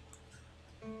allies.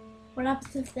 What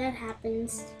happens if that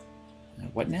happens?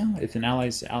 What now? If an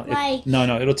ally's Like-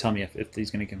 no, it'll tell me if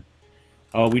he's gonna come.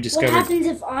 Oh, we What discovered happens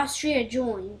if Austria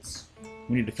joins?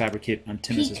 we need to fabricate on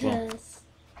Timus as well. Because,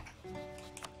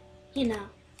 you know.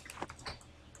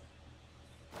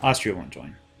 Austria won't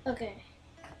join. Okay.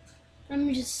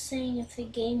 I'm just saying if the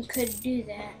game could do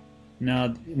that.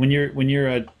 No, when you're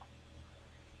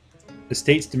the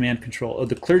states demand control. Oh,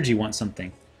 the clergy want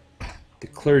something. The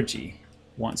clergy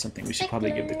want something. We should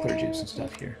probably give the clergy some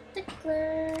stuff here. The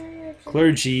clergy.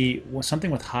 Clergy wants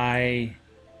something with high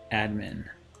admin.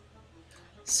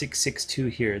 662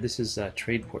 here. This is a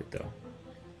trade port though.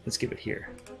 Let's give it here.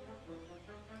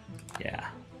 Yeah.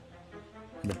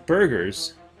 The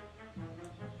burghers.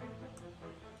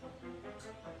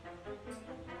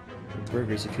 The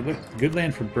burghers. If you look, good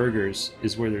land for burghers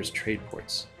is where there's trade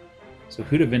ports. So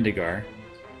Huda Vindigar.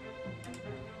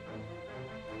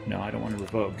 No, I don't want to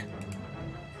revoke.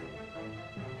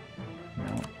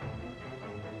 No.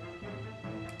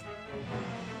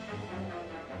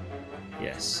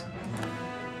 Yes.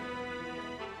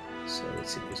 So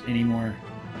let's see if there's any more.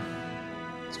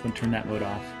 Let's go and turn that mode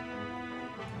off.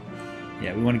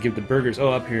 Yeah, we want to give the burghers.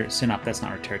 Oh, up here, Sinop. That's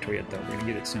not our territory yet, though. We're going to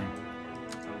get it soon.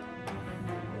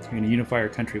 So we're going to unify our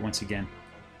country once again.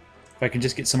 If I can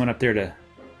just get someone up there to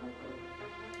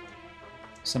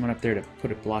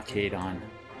put a blockade on.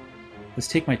 Let's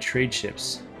take my trade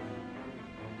ships.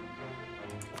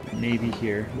 Navy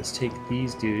here. Let's take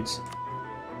these dudes.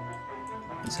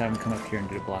 Let's have them come up here and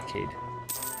do a blockade.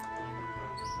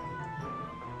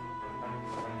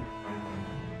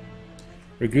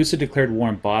 Ragusa declared war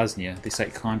on Bosnia. They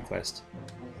cite conquest.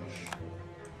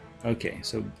 Okay,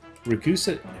 so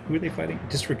Ragusa... Who are they fighting?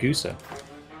 Just Ragusa.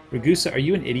 Ragusa, are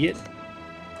you an idiot?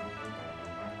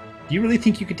 Do you really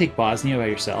think you could take Bosnia by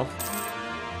yourself?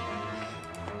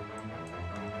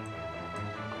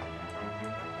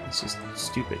 It's just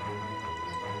stupid.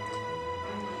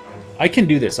 I can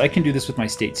do this. I can do this with my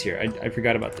states here. I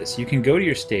forgot about this. You can go to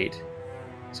your state.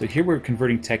 So here we're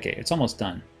converting Teke. It's almost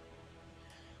done.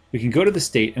 We can go to the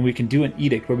state and we can do an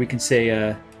edict where we can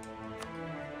say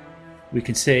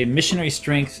missionary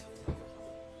strength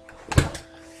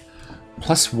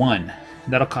 +1.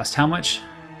 That'll cost how much?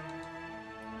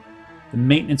 The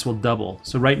maintenance will double.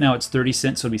 So right now it's 30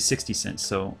 cents, so it'll be 60 cents.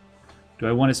 So do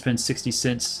I want to spend 60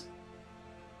 cents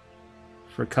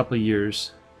for a couple of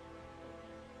years?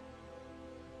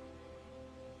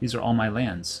 These are all my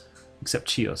lands, except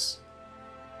Chios.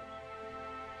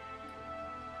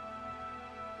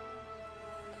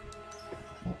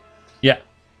 Yeah.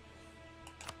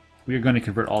 We are going to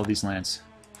convert all of these lands.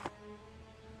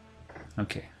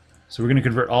 Okay. So we're going to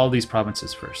convert all of these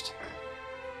provinces first.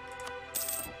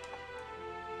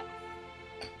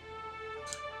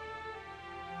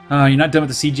 You're not done with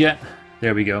the siege yet?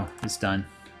 There we go. It's done.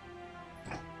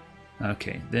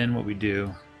 Okay, then what we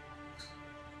do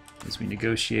is we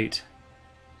negotiate.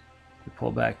 We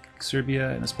pull back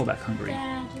Serbia, and let's pull back Hungary.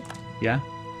 Dad, Yeah?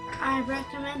 I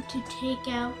recommend to take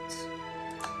out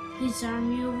his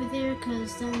army over there,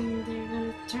 because then they're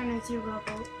going to turn into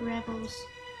rebels.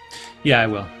 Yeah, I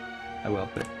will. I will,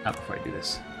 but not before I do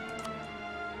this.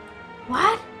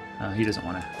 What? He doesn't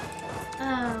want to.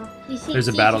 Oh, he thinks There's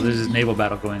a he battle. can- There's a naval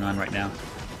battle going on right now.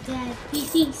 Dad, he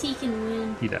thinks he can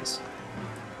win. He does.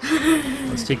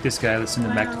 Let's take this guy. Let's send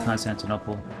him back to Wow.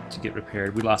 Constantinople to get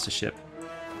repaired. We lost a ship.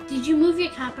 Did you move your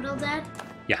capital, Dad?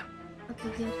 Yeah. Okay,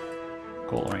 good.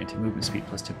 Goal-oriented movement speed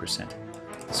plus 10%.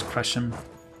 Let's crush him.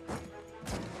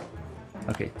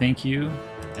 Okay, thank you.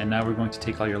 And now we're going to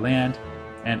take all your land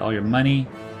and all your money.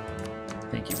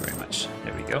 Thank you very much.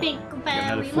 There we go. Thank you We got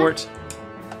another very fort.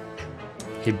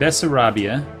 Okay,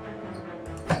 Bessarabia.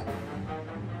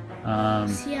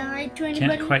 See, I lied to anybody?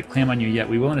 Can't quite claim on you yet.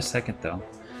 We will in a second, though.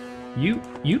 You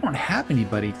don't have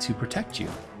anybody to protect you.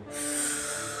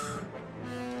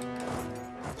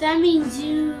 That means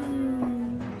you...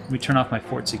 Let me turn off my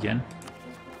forts again.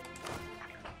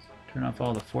 Turn off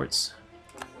all the forts.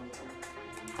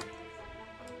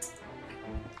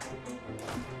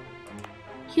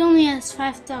 He only has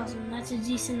 5,000. That's a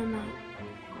decent amount.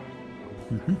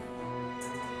 Mm-hmm.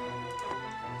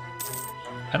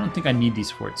 I don't think I need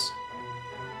these forts.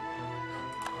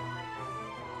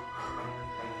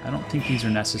 I don't think these are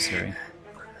necessary.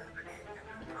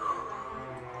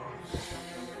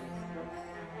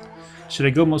 Should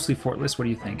I go mostly fortless? What do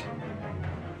you think?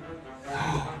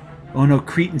 Oh no,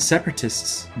 Cretan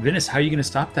separatists. Venice, how are you going to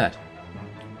stop that?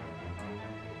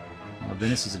 Oh,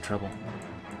 Venice is in trouble.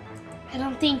 I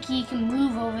don't think he can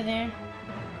move over there.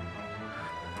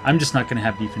 I'm just not going to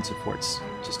have defensive forts.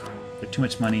 Just they're too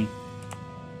much money.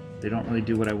 They don't really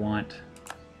do what I want.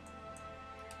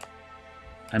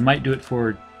 I might do it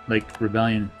for like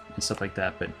rebellion and stuff like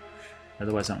that, but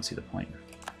otherwise I don't see the point.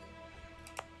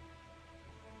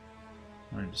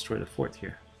 I'm going to destroy the fort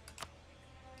here.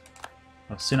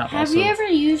 Oh, Sinop Have also... you ever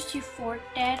used your fort,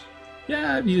 Dad?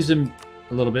 Yeah, I've used them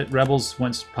a little bit. Rebels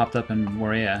once popped up in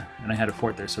Morea, and I had a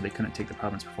fort there, so they couldn't take the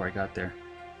province before I got there.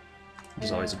 It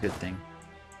was always a good thing.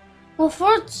 Well,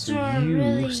 forts are You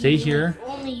really stay here.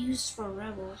 only used for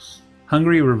rebels.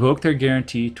 Hungary revoked their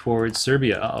guarantee towards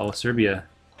Serbia. Uh-oh, Serbia.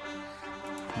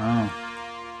 Oh.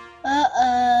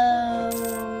 Uh-oh.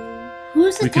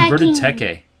 Who's We attacking? converted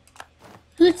Teke.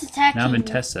 Who's attacking? Now I'm in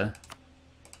Tessa.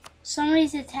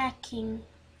 Somebody's attacking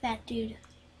that dude.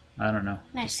 I don't know.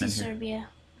 Next Just to in here. Serbia.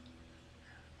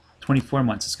 24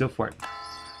 months. Let's go for it.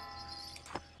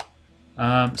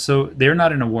 So they're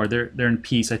not in a war. They're in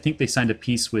peace. I think they signed a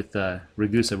peace with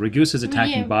Ragusa. Ragusa's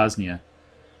attacking Bosnia.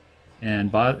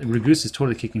 And Ragusa is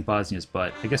totally kicking Bosnia's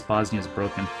butt. I guess Bosnia's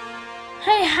broken.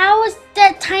 Hey, how is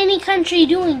that tiny country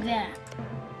doing that?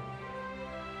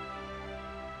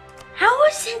 How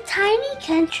is that tiny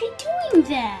country doing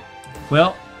that?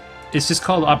 Well, it's just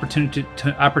called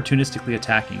opportunistically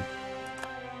attacking.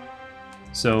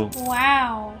 So,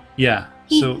 wow. yeah.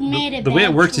 He So made a the way it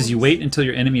bad works is you choice. wait until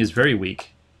your enemy is very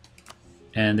weak,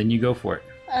 and then you go for it.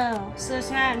 Oh, so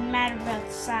it's not a matter about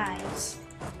size.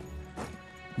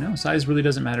 No, size really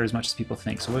doesn't matter as much as people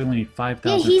think. So we only need Yeah,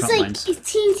 5,000 he's front like lines. a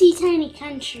teensy tiny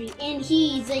country, and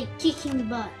he's like kicking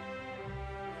butt.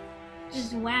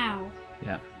 Just wow.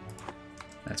 Yeah,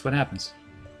 that's what happens.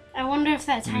 I wonder if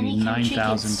that tiny need country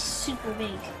 9,000. gets super big.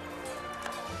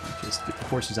 Okay, let's get the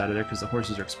horses out of there because the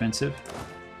horses are expensive.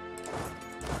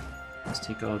 Let's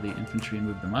take all the infantry and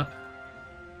move them up.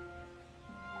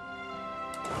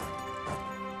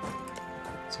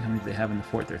 See how many they have in the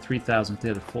fort there. 3,000. They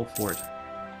have the full fort.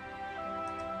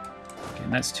 Okay,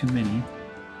 and that's too many.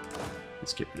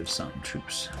 Let's get rid of some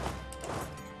troops.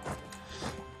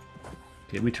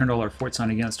 Okay, we turned all our forts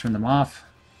on again. Let's turn them off.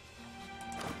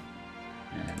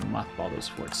 And mothball those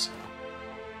forts.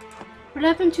 What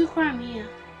happened to Crimea?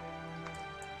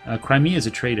 Crimea is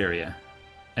a trade area.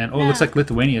 And, oh, it looks Yeah. like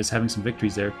Lithuania is having some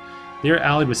victories there. They're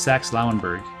allied with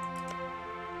Saxe-Lauenburg.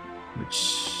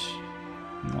 Which,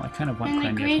 you know, I kind of want And the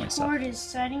Crimea for Great myself. Horde is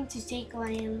starting to take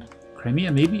land.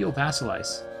 Crimea, maybe you'll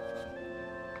vassalize.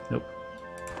 Nope.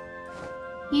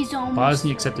 He's almost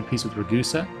Bosnia accepted peace with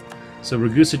Ragusa. So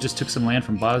Ragusa just took some land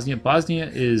from Bosnia. Bosnia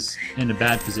is in a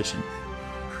bad position.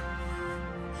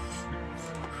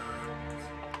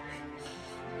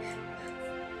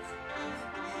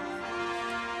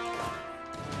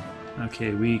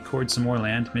 Okay, we cored some more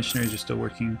land. Missionaries are still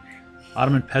working.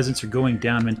 Ottoman peasants are going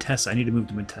down. Montesa. I need to move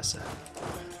to Montesa.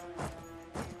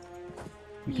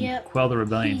 We can Yep. quell the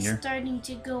rebellion He's here. starting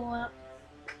to go up.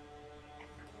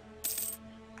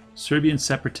 Serbian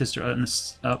separatists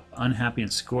are unhappy in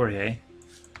Skopje.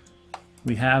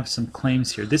 We have some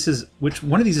claims here. This is which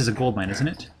one of these is a gold mine, isn't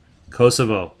it?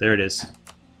 Kosovo. There it is.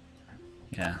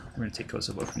 Yeah, we're gonna take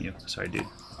Kosovo from you. Sorry, dude.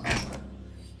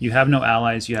 You have no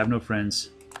allies. You have no friends.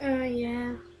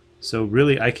 Yeah. So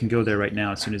really, I can go there right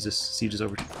now as soon as this siege is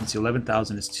over. Let's see,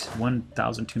 11,000 is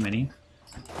 1,000 too many.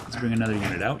 Let's bring another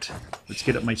unit out. Let's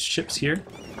get up my ships here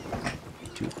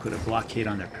to put a blockade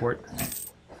on their port.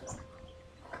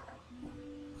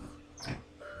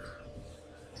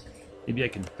 Maybe I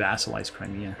can vassalize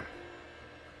Crimea.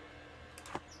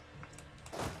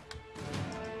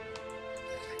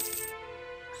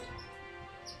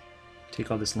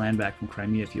 Take all this land back from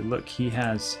Crimea. If you look, he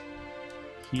has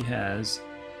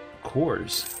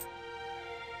cores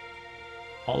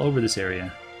all over this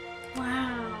area.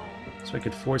 Wow. So I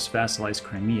could force vassalize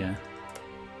Crimea.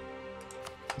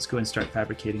 Let's go ahead and start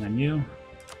fabricating on you.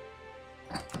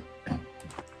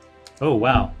 Oh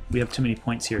wow, we have too many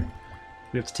points here.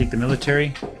 We have to take the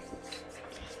military.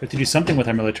 We have to do something with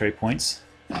our military points.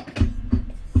 What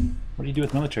do you do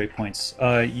with military points?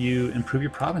 You improve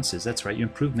your provinces. That's right, you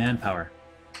improve manpower.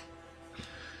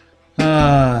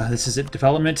 This is it.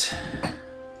 Development.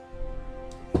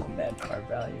 Manpower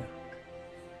value.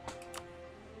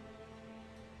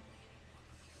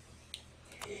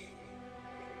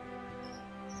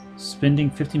 Spending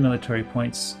 50 military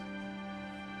points.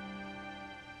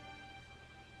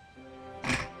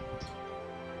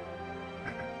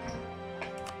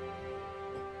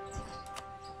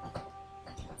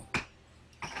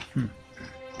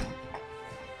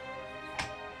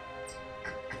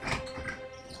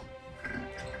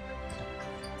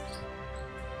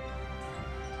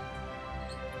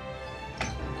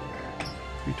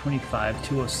 $325,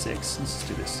 206. Let's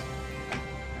do this.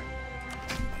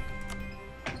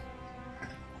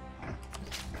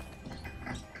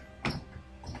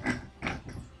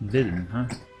 forbidden, huh?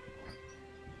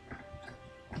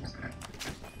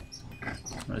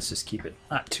 Let's just keep it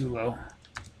not too low.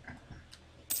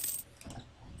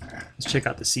 Let's check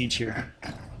out the siege here.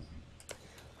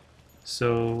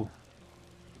 So,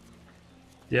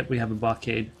 yep, we have a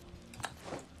blockade.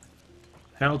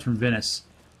 Herald from Venice.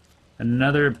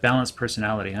 Another balanced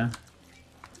personality, huh?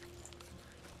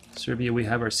 Serbia, we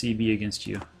have our CB against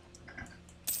you.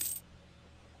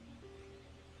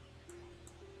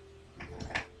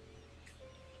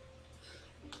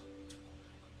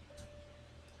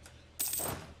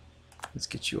 Let's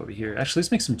get you over here. Actually,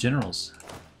 let's make some generals.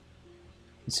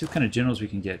 Let's see what kind of generals we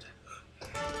can get.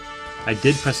 I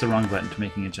did press the wrong button to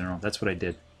making a general. That's what I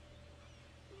did.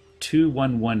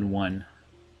 2111.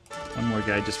 One more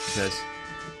guy just because.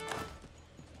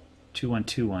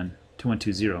 2121.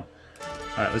 2120.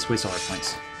 Alright, let's waste all our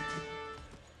points.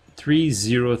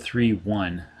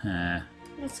 3031.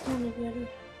 That's kind of good.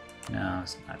 No,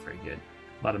 it's not very good.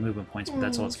 A lot of movement points, but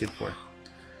that's all it's good for.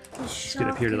 The Let's get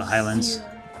up here to the highlands. 0.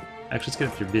 Actually, let's get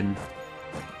up to Forbidden.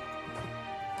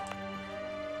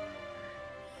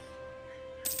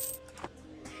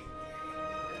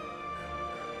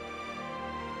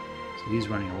 So he's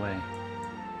running away.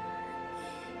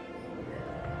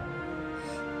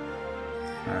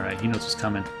 Alright, he knows what's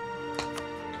coming.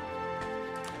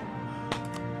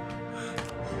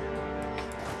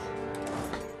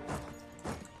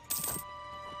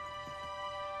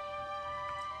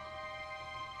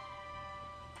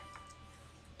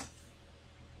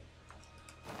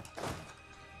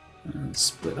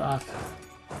 Split off.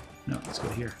 No, let's go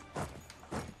here.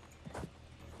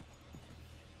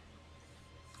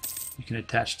 You can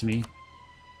attach to me.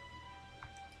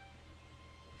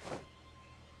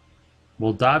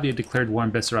 Moldavia declared war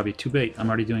on Bessarabia. Too late. I'm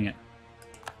already doing it.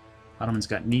 Ottoman's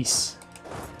got Nice.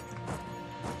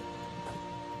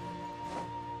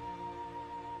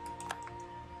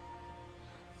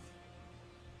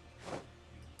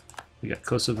 We got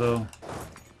Kosovo.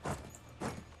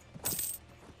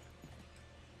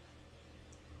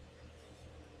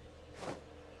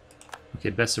 Okay,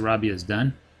 Bessarabia is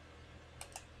done.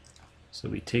 So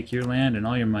we take your land and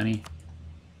all your money.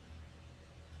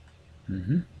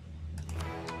 And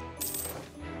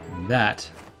that,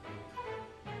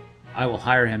 I will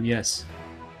hire him, yes.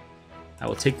 I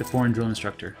will take the foreign drill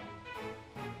instructor.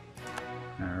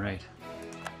 Alright.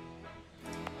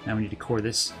 Now we need to core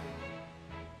this.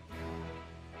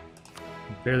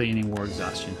 Barely any war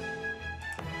exhaustion.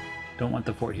 Don't want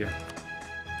the fort here.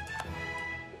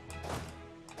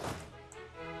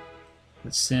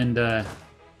 Let's send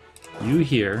you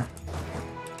here.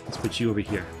 Let's put you over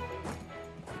here.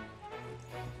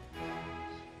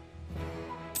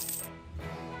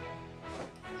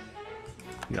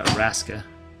 We got Raska.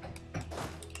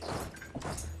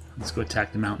 Let's go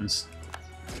attack the mountains.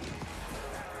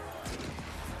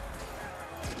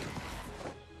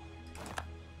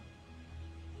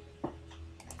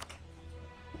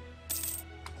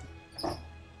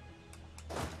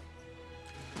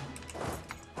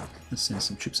 Let's send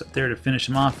some troops up there to finish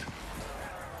them off.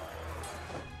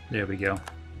 There we go.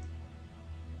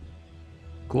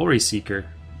 Glory Seeker.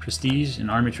 Prestige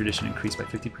and army tradition increased by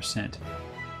 50%.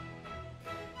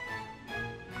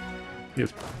 We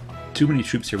have too many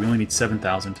troops here. We only need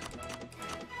 7,000.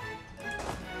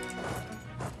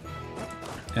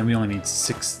 And we only need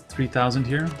 3,000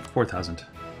 here? 4,000.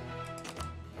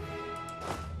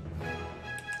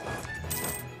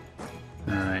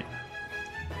 Alright.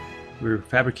 We're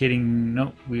fabricating...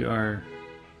 No, we are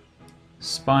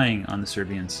spying on the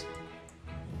Serbians.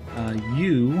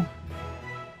 You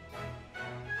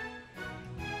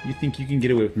think you can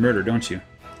get away with murder, don't you?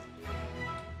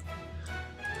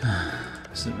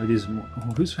 So are these...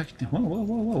 Who's... Whoa, whoa,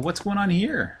 whoa, whoa. What's going on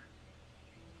here?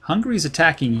 Hungary's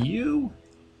attacking you?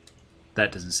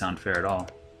 That doesn't sound fair at all.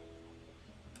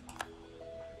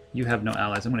 You have no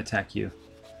allies. I'm going to attack you.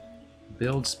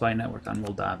 Build spy network on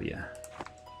Moldavia.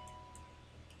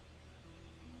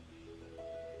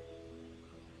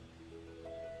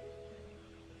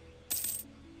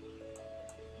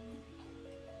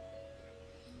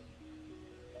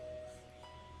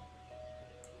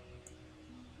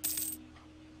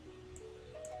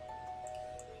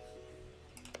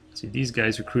 See, these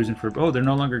guys are cruising for... Oh, they're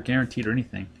no longer guaranteed or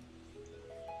anything.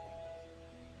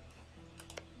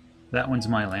 That one's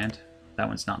my land. That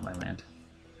one's not my land.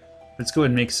 Let's go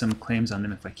ahead and make some claims on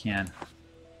them if I can.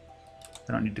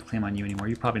 I don't need to claim on you anymore.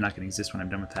 You're probably not going to exist when I'm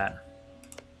done with that.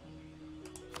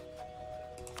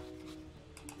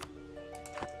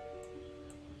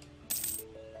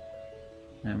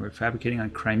 And we're fabricating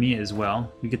on Crimea as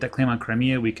well. We get that claim on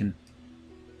Crimea, we can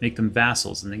make them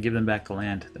vassals and then give them back the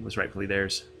land that was rightfully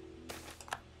theirs.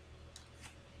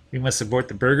 We must support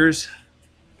the burgers.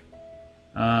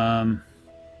 Yeah,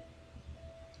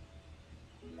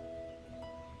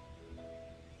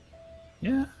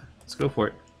 let's go for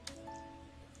it.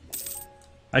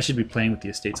 I should be playing with the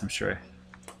estates, I'm sure.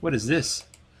 What is this?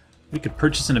 We could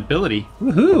purchase an ability.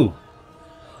 Woohoo!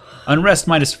 Unrest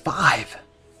 -5.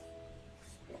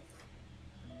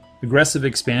 Aggressive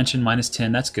expansion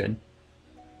 -10. That's good.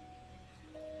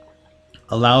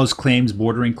 Allows claims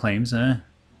bordering claims.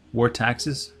 War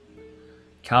taxes.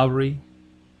 Cavalry.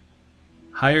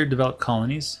 Higher developed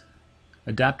colonies.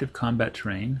 Adaptive combat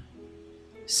terrain.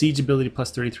 Siege ability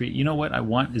 +33. You know what I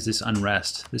want is this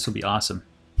unrest. This will be awesome.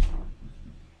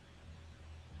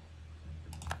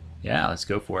 Yeah, let's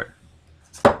go for it.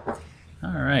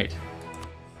 Alright.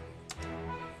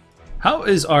 How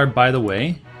is our, by the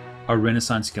way, our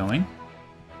Renaissance going?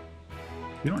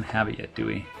 We don't have it yet, do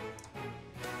we?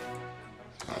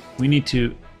 We need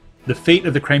to... The fate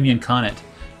of the Crimean Khanate.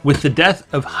 With the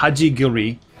death of Haji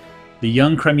Gilri, the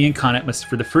young Crimean Khanate must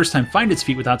for the first time find its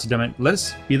feet without settlement. Let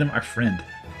us be them our friend.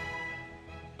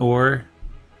 Or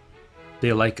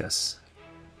they like us.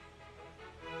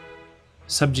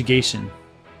 Subjugation.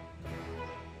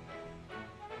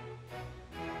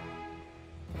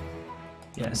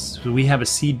 Yes, so we have a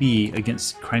CB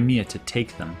against Crimea to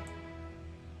take them.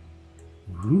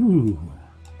 Ooh.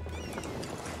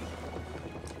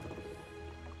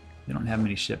 They don't have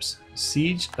many ships.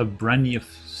 Siege of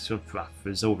Branief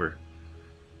is over.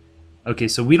 Okay,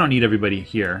 so we don't need everybody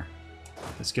here.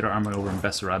 Let's get our army over in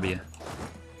Bessarabia.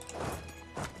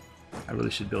 I really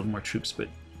should build more troops, but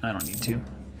I don't need to.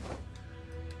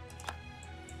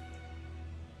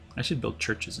 I should build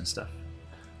churches and stuff.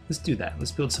 Let's do that.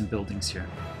 Let's build some buildings here.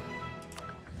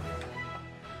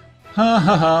 Ha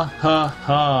ha ha ha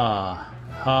ha.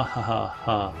 Ha ha ha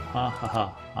ha ha ha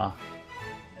ha ha.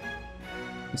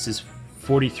 This is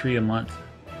 43 a month.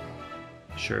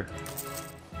 Sure.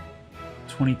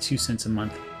 22 cents a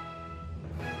month.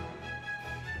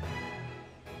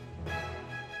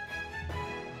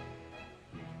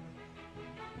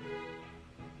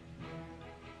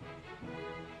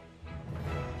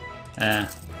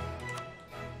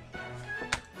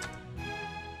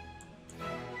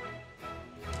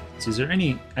 So is there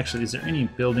any, actually, is there any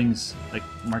buildings, like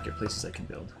marketplaces I can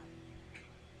build?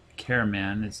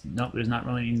 Caraman, nope, there's not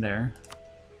really any there.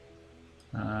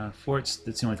 Forts,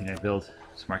 that's the only thing I build.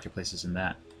 There's marketplaces in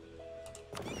that.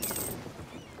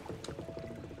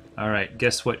 Alright,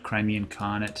 guess what, Crimean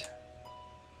Khanate?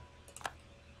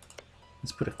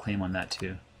 Let's put a claim on that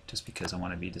too, just because I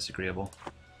want to be disagreeable.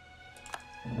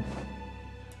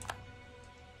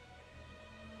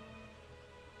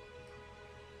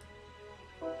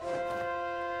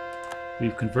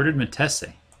 We've converted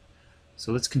Matese.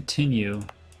 So let's continue.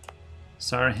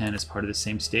 Sarahan is part of the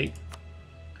same state.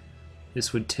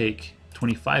 This would take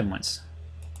 25 months.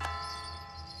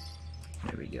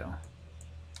 There we go.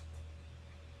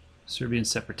 Serbian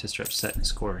separatists are upset in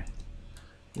scoring.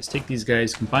 Let's take these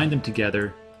guys, combine them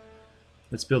together.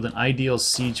 Let's build an ideal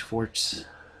siege force.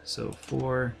 So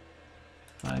 4,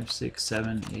 5, 6,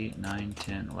 7, 8, 9,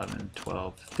 10, 11,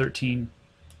 12, 13.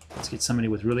 Let's get somebody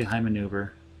with really high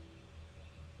maneuver.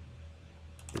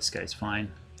 This guy's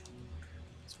fine.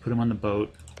 Let's put him on the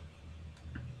boat.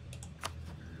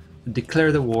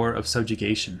 Declare the war of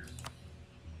subjugation.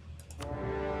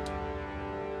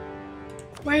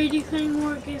 Why are you declaring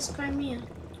war against Crimea?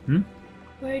 Hmm?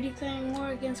 Why are you declaring war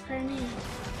against Crimea?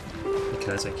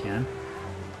 Because I can.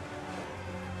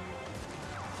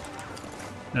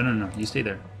 No, no, no. You stay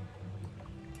there.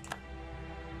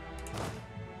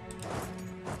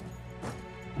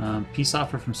 Peace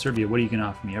offer from Serbia. What are you going to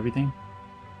offer me? Everything?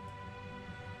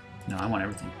 No, I want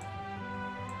everything.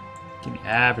 Give me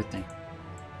everything.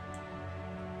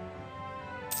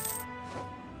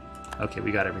 Okay,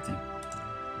 we got everything.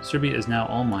 Serbia is now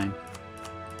all mine.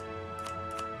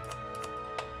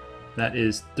 That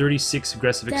is 36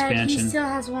 aggressive Dad, expansion. he still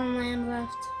has one land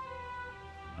left.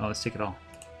 Oh, let's take it all.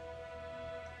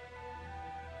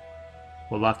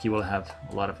 Wallachia will have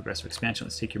a lot of aggressive expansion.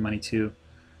 Let's take your money too.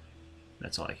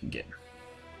 That's all I can get.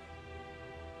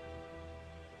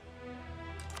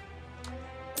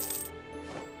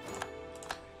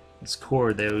 Let's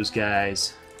core those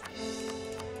guys.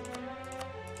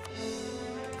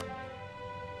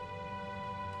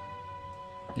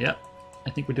 Yep, I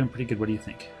think we're doing pretty good. What do you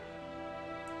think?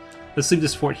 Let's leave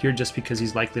this fort here just because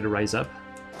he's likely to rise up.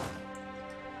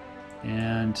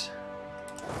 And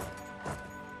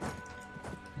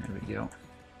there we go.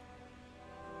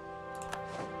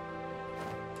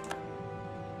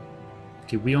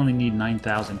 Okay, we only need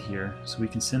 9,000 here, so we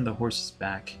can send the horses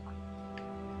back.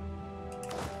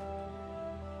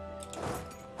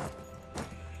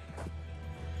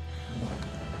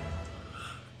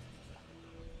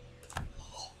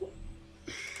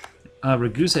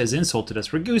 Ragusa has insulted us.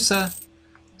 Ragusa!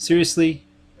 Seriously?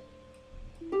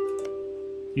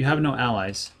 You have no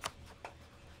allies.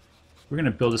 We're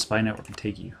gonna build a spy network and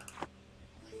take you.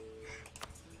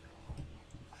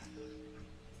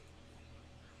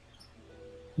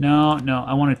 No, no,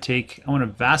 I want to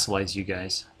vassalize you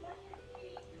guys.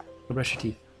 Go brush your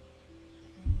teeth.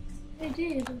 I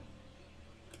did.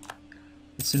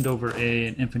 Let's send over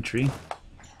an infantry.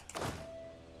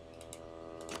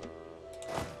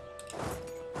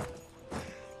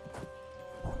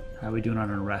 How are we doing on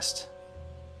unrest?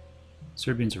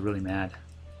 Serbians are really mad.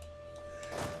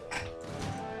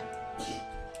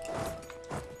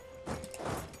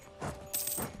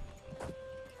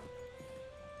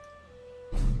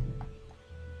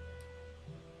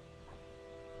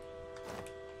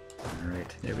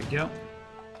 Alright, there we go.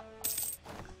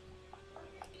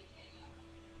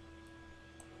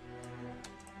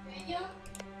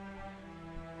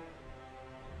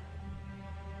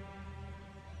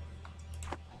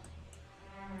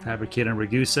 Fabricate on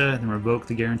Ragusa, then revoke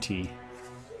the guarantee.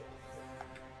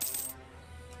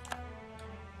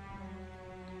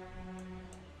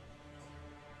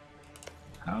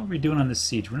 How are we doing on this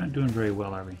siege? We're not doing very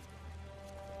well, are we?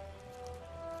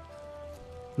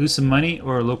 Lose some money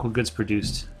or local goods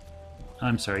produced?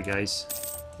 I'm sorry, guys.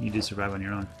 You need to survive on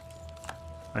your own.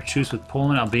 Our truce with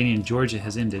Poland, Albania, and Georgia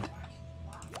has ended.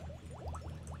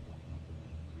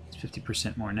 It's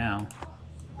 50% more now.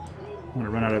 I'm going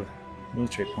to run out of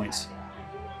military points.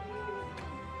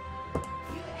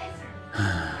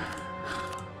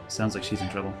 Sounds like she's in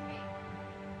trouble.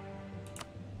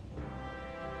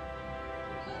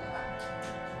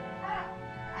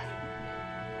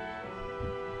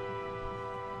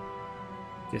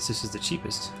 Guess this is the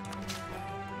cheapest.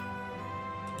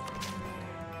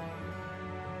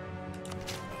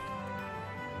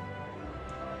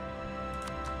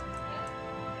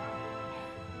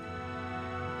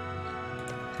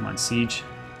 Come on, siege.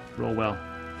 Roll well.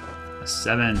 A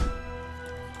 7.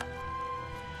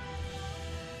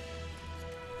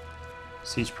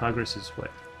 Siege progress is what?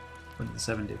 What did the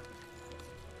 7 do?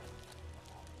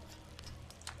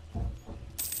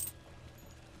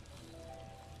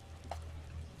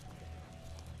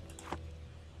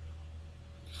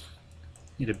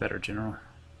 Need a better general.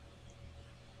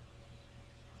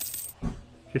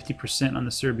 50% on the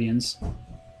Serbians.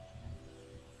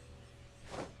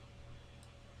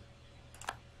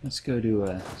 Let's go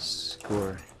to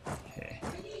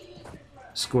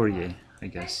Skorje, I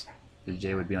guess. The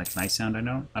J would be like nice sound, I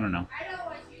don't know.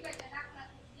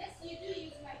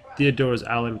 Theodore is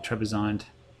allied with Trebizond.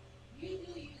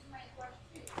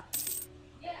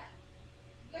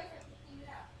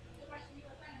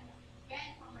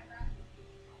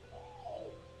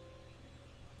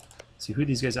 See who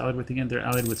these guys allied with again? They're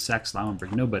allied with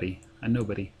Saxe-Lauenburg. Nobody. A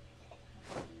nobody.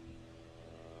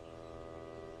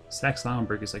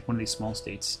 Saxe-Lauenburg is like one of these small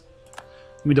states.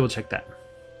 Let me double check that.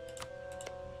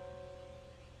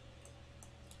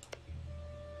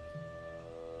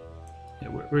 Yeah,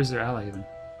 where's their ally even?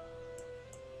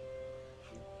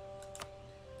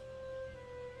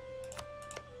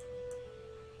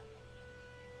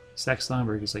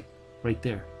 Saxe-Lauenburg is like right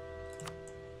there.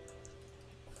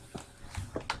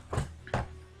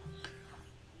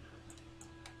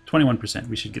 %.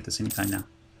 We should get this anytime now.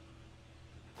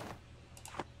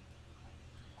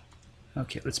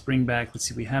 Okay, let's bring back, let's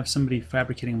see, we have somebody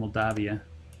fabricating Moldavia.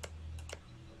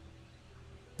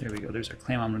 There we go, there's our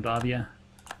claim on Moldavia.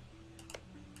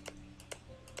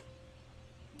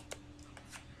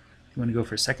 You want to go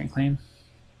for a second claim?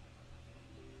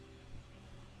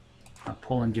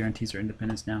 Poland guarantees our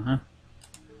independence now, huh?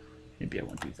 Maybe I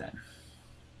won't do that.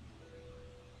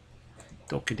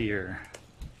 Dolkadir.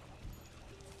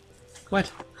 What?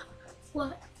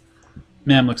 What?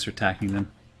 Mamluks are attacking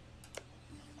them.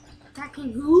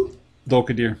 Attacking who?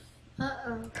 Dolkadir.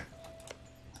 Uh-oh.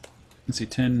 Let's see,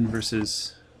 10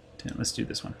 versus 10. Let's do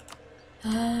this one.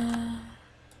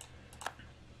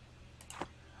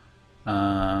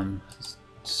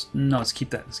 No, let's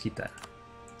keep that. Let's keep that.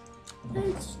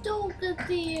 It's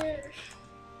Dolkadir.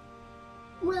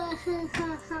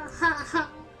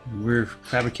 We're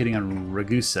fabricating on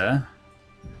Ragusa.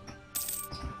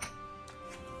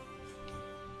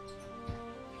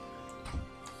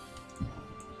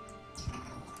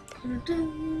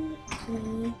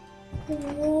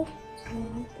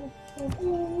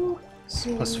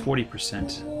 Plus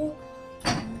 40%.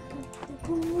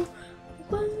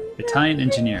 Italian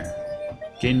engineer.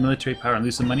 Gain military power and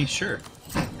lose some money? Sure.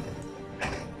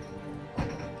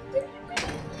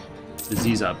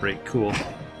 Disease outbreak. Cool.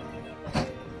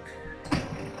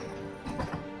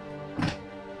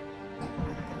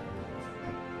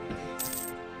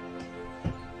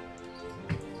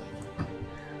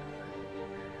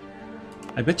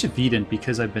 I bet you V didn't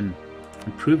because I've been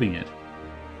improving it.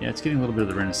 Yeah, it's getting a little bit of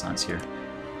the Renaissance here.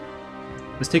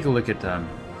 Let's take a look at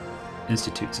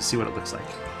institutes to see what it looks like.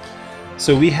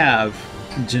 So we have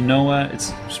Genoa.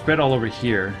 It's spread all over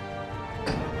here.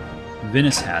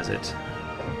 Venice has it.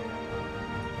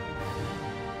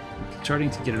 Starting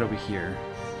to get it over here.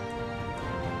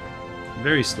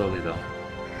 Very slowly, though.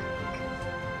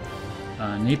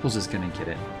 Naples is going to get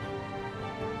it.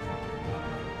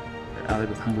 They're allied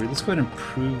with Hungary. Let's go ahead and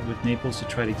improve with Naples to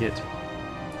try to get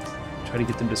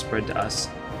them to spread to us.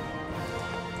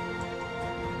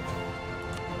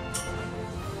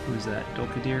 Who is that?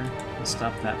 Dolkadir? Let's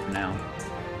stop that for now.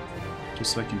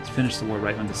 Just so I can finish the war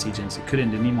right when the siege ends. It could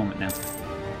end any moment now. It's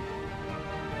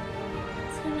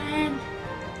gonna end.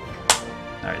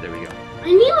 Alright, there we go.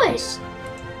 I knew it! Peace.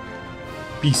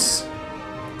 Peace.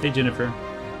 Hey, Jennifer.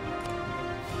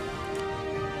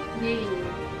 Hey.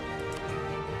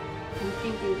 I'm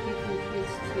thinking different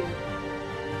things too.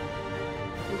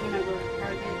 We're gonna go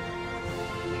Target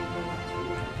and then go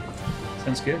to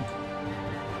Sounds good. $4.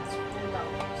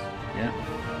 Yeah.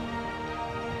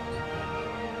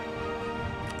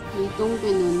 이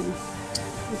동배는 못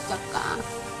갈까?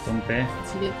 동배?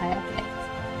 집에 가야 돼.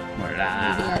 몰라.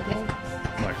 해야 돼.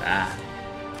 몰라.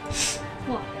 뭐?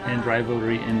 End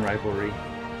rivalry, end rivalry.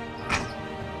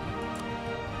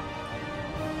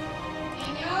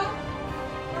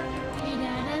 Hey,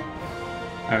 Dada.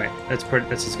 Alright,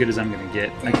 that's as good as I'm gonna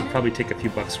get. I could probably take a few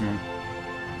bucks from him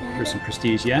for some Dada,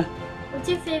 prestige, yeah? what's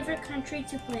your favorite country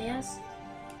to play as?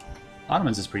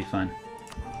 Ottomans is pretty fun.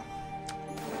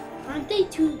 Aren't they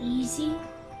too easy?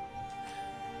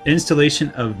 Installation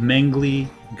of Mengli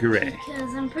Gure.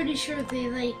 Because I'm pretty sure they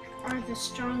like are the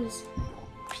strongest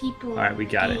people. Alright, we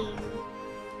got in it. the game.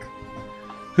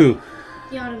 Who?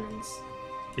 The Ottomans.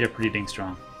 They're pretty dang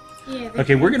strong. Yeah. they're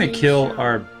Okay, we're gonna pretty kill strong.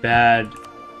 our bad...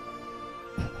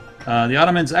 the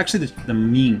Ottomans, actually the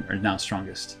Ming are now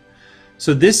strongest.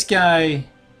 So this guy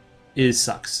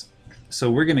sucks. So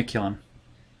we're gonna kill him.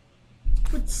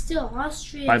 But still,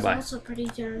 Austria Bye-bye. is also pretty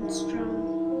darn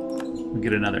strong. We'll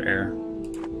get another heir.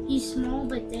 He's small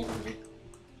but deadly.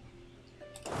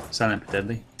 Silent but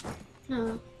deadly.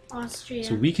 No, Austria.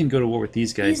 So we can go to war with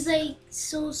these guys. He's like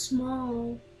so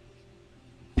small.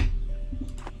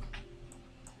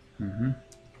 Mm-hmm.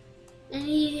 And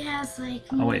he has like.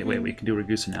 Oh, more wait, than- we can do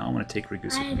Ragusa now. I want to take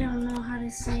Ragusa. I don't know how to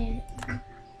say it.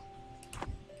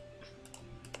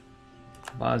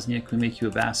 Bosnia, can we make you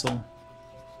a vassal?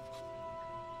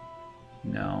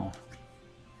 No.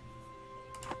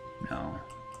 No.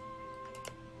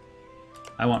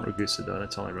 I want Ragusa, though.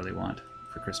 That's all I really want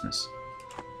for Christmas.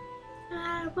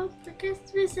 I want for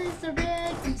Christmas is the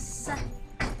Ragusa.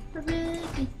 The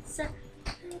Ragusa.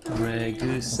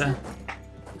 Ragusa.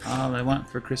 All I want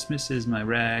for Christmas is my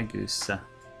Ragusa.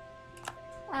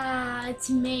 It's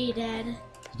made, Ed.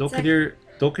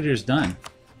 Dolkadir's done.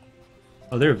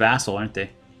 Oh, they're a vassal, aren't they?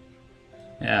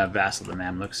 Yeah, vassal the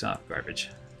Mamluks. Oh,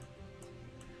 garbage.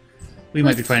 We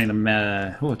might be fighting them.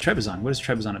 Oh, Trebizond. What is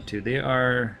Trebizond up to?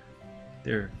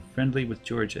 They're friendly with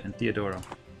Georgia and Theodoro.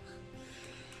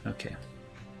 Okay.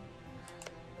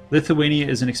 Lithuania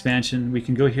is an expansion. We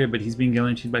can go here, but he's being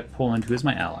guaranteed by Poland, who is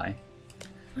my ally.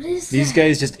 What is These that?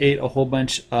 guys just ate a whole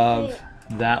bunch of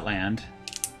that land.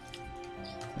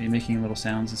 Are you making little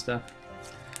sounds and stuff?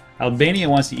 Albania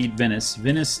wants to eat Venice.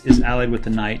 Venice is allied with the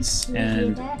Knights, Can you hear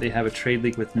and that? they have a trade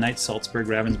league with Knights, Salzburg,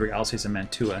 Ravensburg, Alsace, and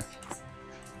Mantua.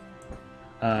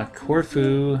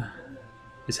 Corfu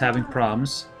is having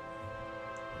problems.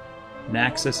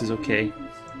 Naxos is okay.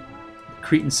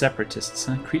 Cretan separatists.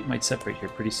 Huh? Crete might separate here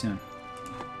pretty soon.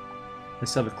 They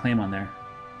still have a claim on there.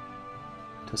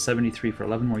 Till 73 for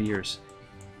 11 more years.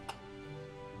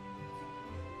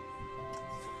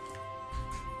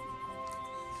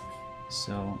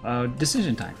 So,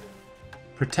 decision time.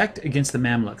 Protect against the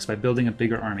Mamluks by building a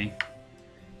bigger army.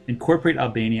 Incorporate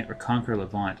Albania or conquer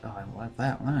Levant. Oh, I like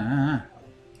that.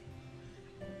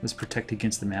 Let's protect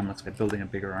against the Mamluks by building a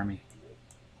bigger army.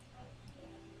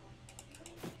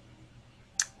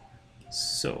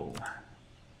 So,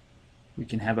 we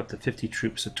can have up to 50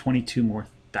 troops, so 22 more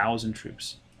 1,000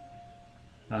 troops.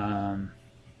 20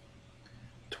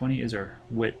 is our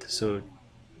width, so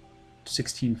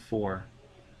 16,400.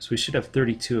 So we should have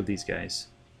 32 of these guys.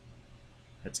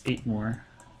 That's 8 more.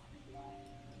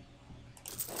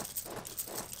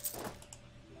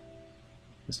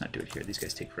 Let's not do it here. These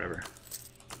guys take forever.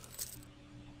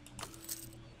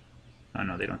 Oh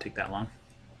no, they don't take that long.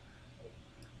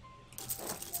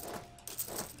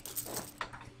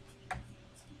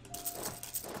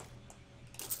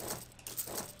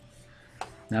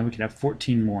 Now we can have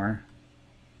 14 more.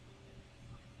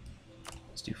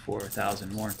 Let's do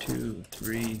 4,000 more. 2,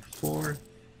 3, 4. And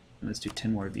let's do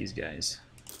 10 more of these guys.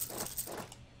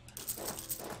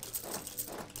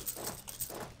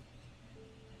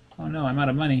 Oh no, I'm out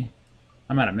of money.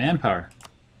 I'm out of manpower.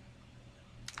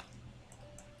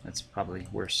 That's probably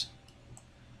worse.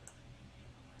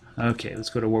 Okay, let's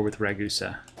go to war with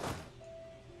Ragusa.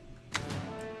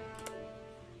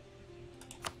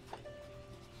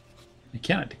 I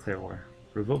cannot declare war.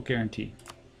 Revoke guarantee.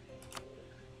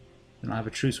 Then I'll have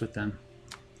a truce with them.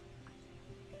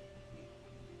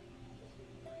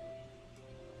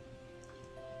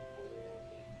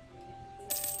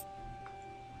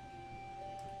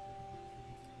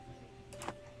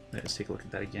 Let's take a look at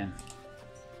that again.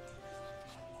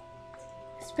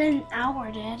 It's been an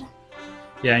hour, Dad.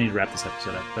 Yeah, I need to wrap this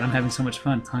episode up, but I'm having so much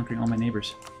fun conquering all my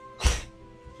neighbors.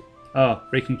 Oh,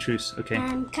 breaking truce. Okay.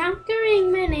 I'm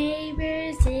conquering my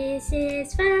neighbors. This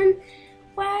is fun.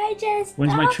 Why just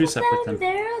When's my all truce of up with them?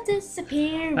 They'll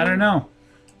disappear. I don't know.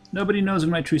 Nobody knows when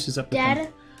my truce is up with them.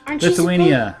 Dad, aren't Lithuania.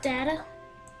 You supposed, Dad,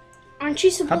 aren't you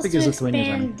supposed big to is Lithuania's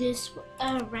expand this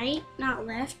right, not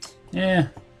left? Yeah.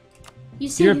 You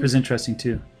see, Europe is interesting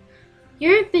too.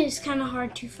 Europe is kind of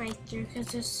hard to fight through because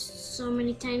there's so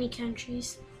many tiny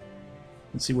countries.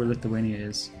 Let's see where Lithuania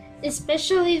is.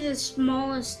 Especially the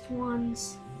smallest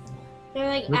ones. They're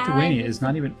like Lithuania is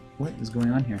not even... What is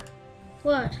going on here?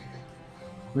 What?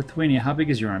 Lithuania, how big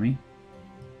is your army?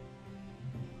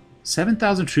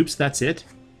 7,000 troops, that's it?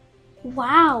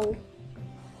 Wow.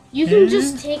 You can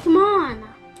just take them on.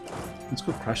 Let's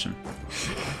go crush them.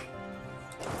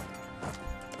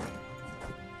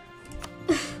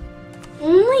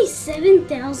 Only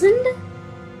 7,000?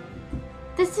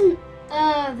 That's an...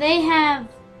 they have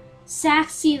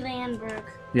Saxe-Landberg.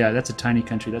 Yeah, that's a tiny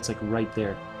country. That's like right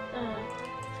there.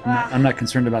 I'm not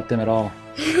concerned about them at all.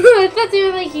 I thought they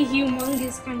were like a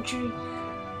humongous country.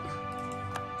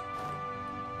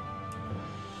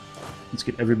 Let's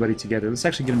get everybody together. Let's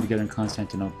actually get them together in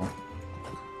Constantinople.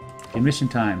 Okay, mission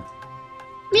time.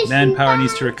 Manpower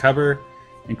needs to recover.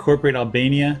 Incorporate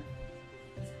Albania.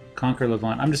 Conquer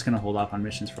Levant. I'm just going to hold off on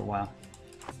missions for a while.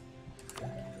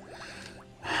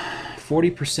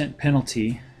 40%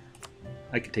 penalty.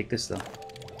 I could take this though.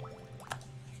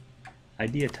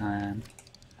 Idea time.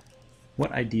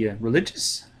 What idea?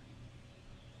 Religious?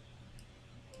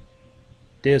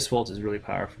 Deus Vult is really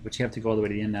powerful, but you have to go all the way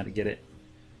to the end now to get it.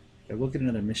 But we'll get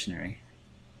another missionary.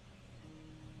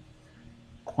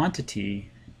 Quantity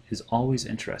is always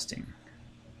interesting.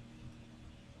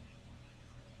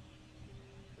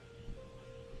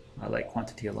 I like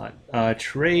quantity a lot.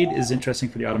 Trade is interesting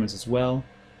for the Ottomans as well.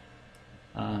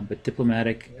 But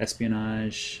diplomatic,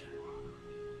 espionage,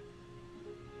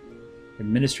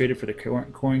 administrative for the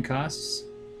coin costs.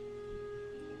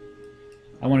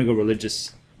 I want to go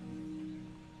religious.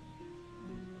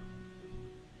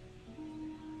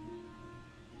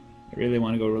 I really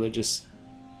want to go religious.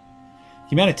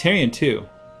 Humanitarian too.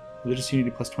 Religious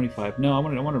unity plus 25. No, I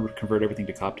want to convert everything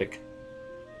to Coptic.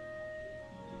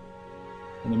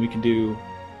 And then we can do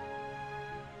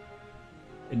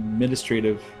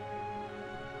administrative.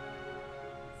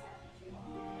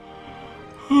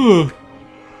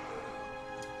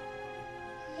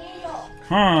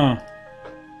 Huh.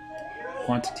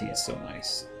 Quantity is so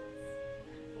nice.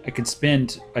 I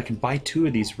can buy 2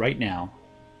 of these right now.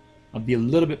 I'll be a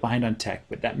little bit behind on tech,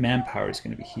 but that manpower is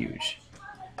going to be huge.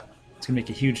 It's going to make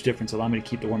a huge difference, allow me to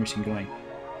keep the war machine going.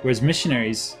 Whereas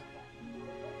missionaries...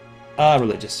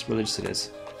 religious. Religious it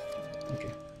is.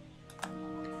 Okay.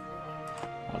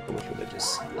 I'll go with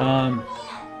religious.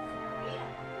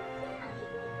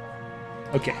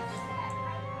 Okay.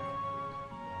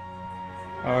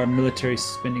 Our military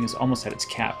spending is almost at its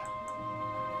cap.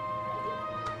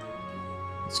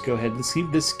 Let's go ahead. Let's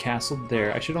leave this castle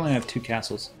there. I should only have 2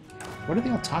 castles. What are they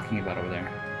all talking about over there?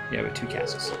 Yeah, we have 2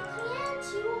 castles.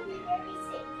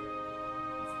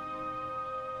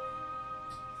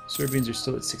 Serbians are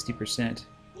still at 60%.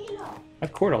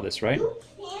 I've cored all this, right?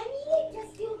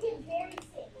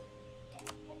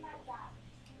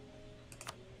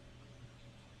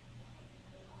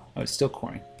 Oh, it's still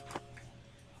coring.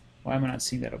 Why am I not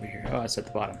seeing that over here? Oh, it's at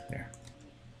the bottom there.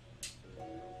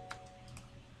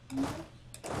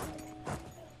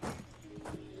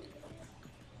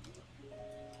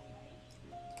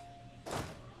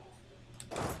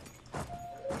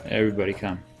 Everybody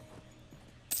come.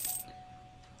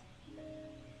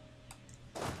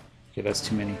 Okay, that's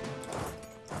too many.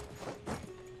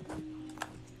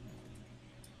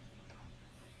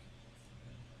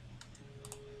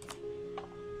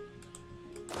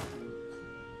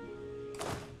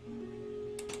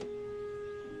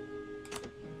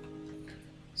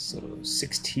 So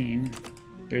 16.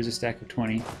 There's a stack of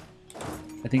 20.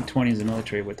 I think 20 is the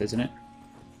military width, isn't it?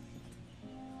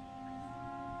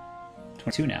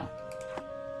 22 now.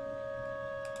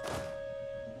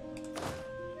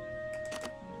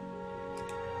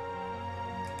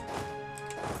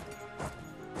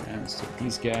 And let's take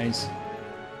these guys.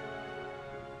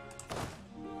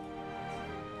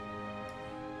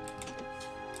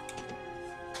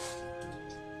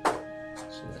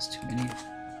 So that's too many.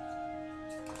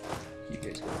 You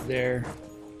guys go there.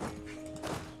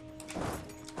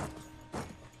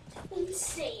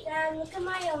 See, look at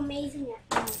my amazing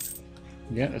account.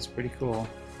 Yeah, that's pretty cool.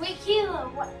 Wait,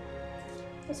 Kayla, what?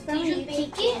 Did you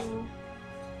bake it?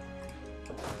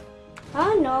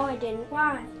 Oh, no, I didn't.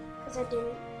 Why? Because I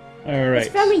didn't. Alright.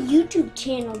 It's from a YouTube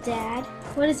channel, Dad.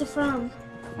 What is it from?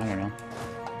 I don't know.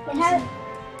 It has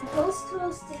Ghost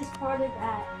Toast is part of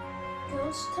that.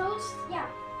 Ghost Toast? Yeah.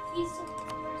 He's the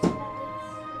person that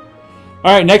is.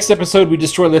 Alright, next episode we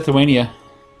destroy Lithuania.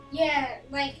 Yeah,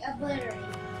 like obliterate.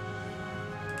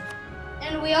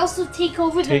 And we also take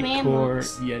over the man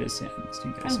monks.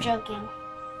 I'm joking.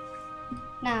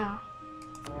 No.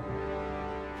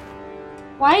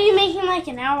 Why are you making like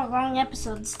an hour-long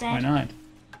episodes, Dad? Why not?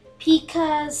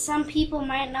 Because some people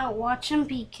might not watch them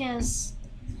because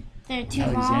they're too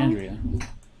Alexandria.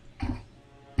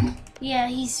 long. Yeah,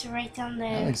 he's right down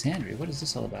there. Alexandria, what is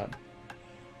this all about?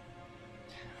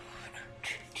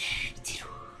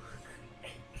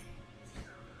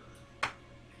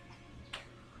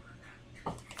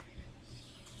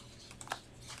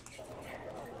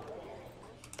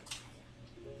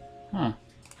 Huh.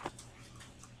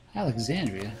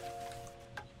 Alexandria?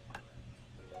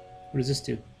 What does this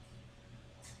do?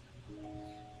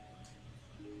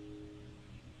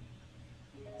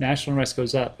 National unrest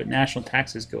goes up, but national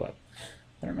taxes go up.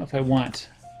 I don't know if I want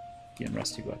the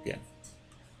unrest to go up yet.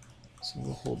 So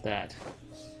we'll hold that.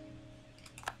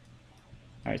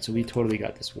 Alright, so we totally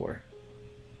got this war.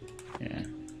 Yeah.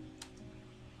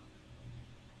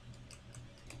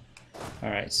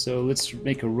 Alright, so let's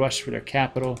make a rush for their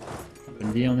capital up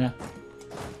in Vilna.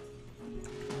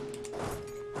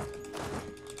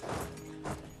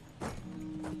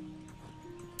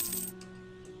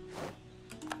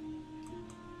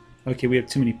 Okay, we have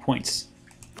too many points.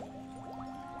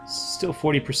 Still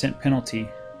 40% penalty.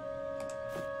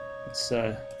 Let's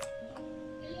Alright,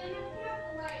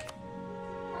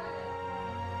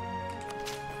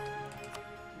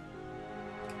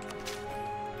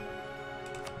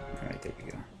 there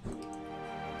we go.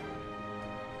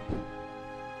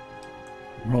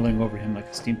 I'm rolling over him like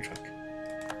a steam truck.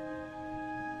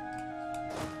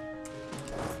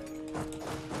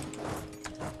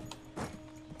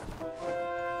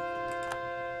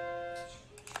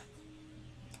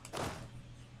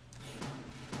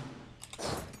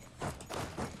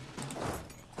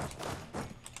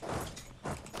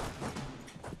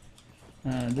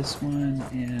 This one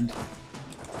and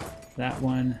that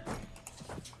one.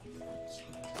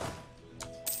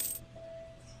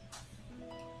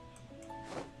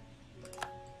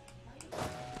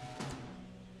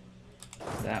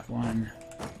 That one.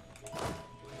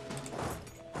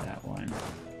 That one.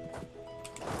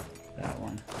 That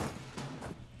one.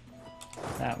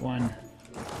 That one.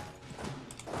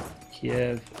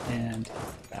 Kiev and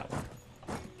that one.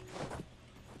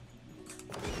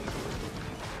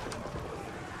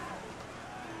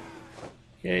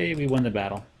 Yay, we won the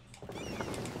battle.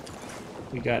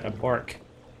 We got a bark.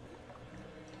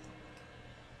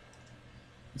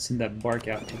 Let's send that bark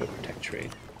out to go protect trade.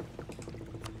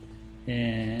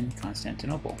 In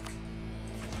Constantinople.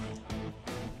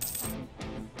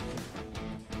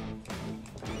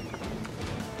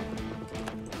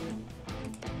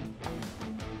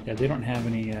 Yeah, they don't have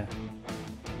any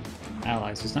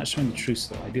allies. It's not showing the truce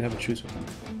though. I do have a truce with them.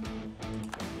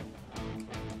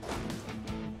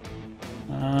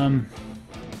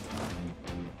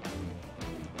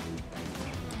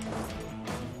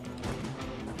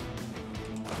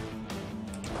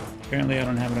 Apparently I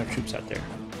don't have enough troops out there.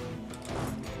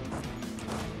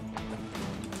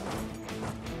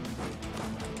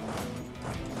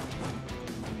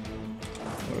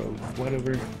 Or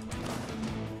whatever.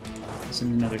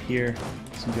 Send another here.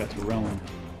 Send you out to Rome.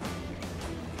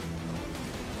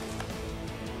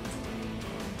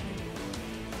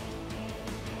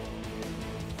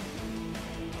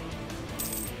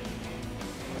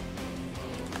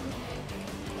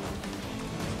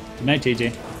 Good night,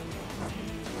 JJ.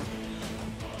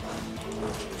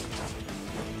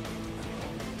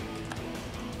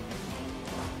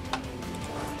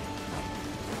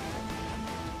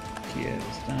 Kiev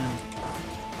is done.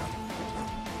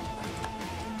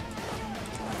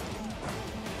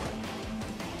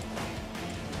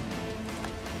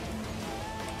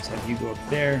 have you go up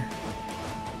there.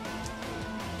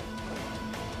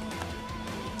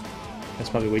 That's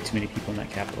probably way too many people in that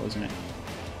capital, isn't it?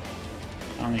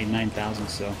 I only need 9,000,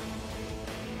 so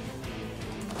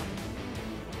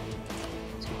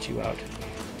let's get you out.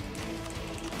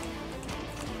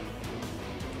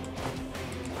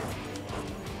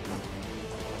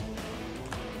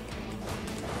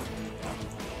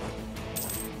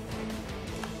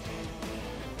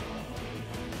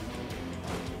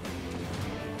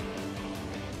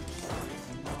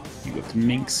 You go up to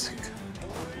Minsk,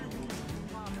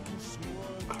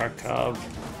 Kharkov.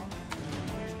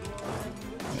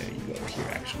 There you go up here,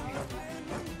 actually.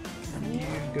 And you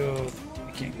go.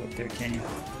 You can't go up there, can you? Go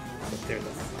up there,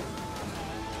 though.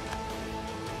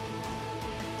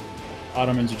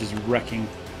 Ottomans are just wrecking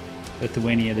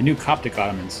Lithuania. The new Coptic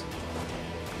Ottomans.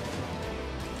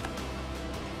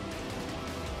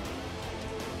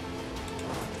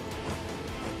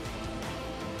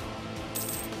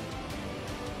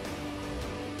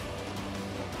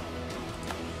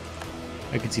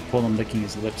 I can see Poland licking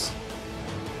his lips.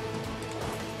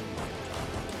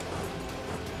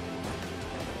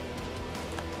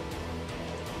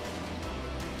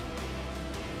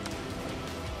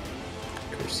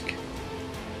 Kursk.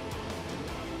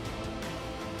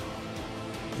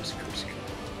 Kursk.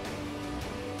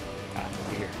 Ah,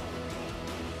 over here.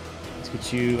 Let's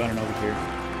get you, I don't know, over here.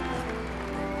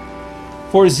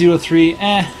 403,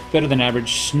 better than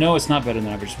average. No, it's not better than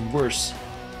average. Worse.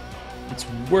 It's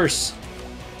worse.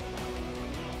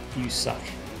 You suck.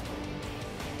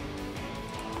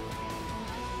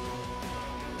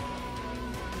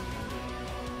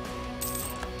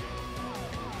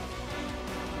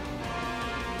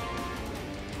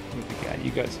 What we got?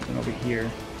 You got something over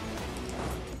here.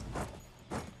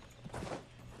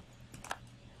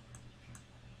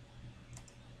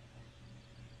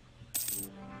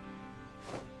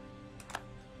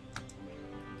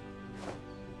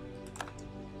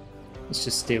 Let's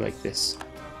just stay like this.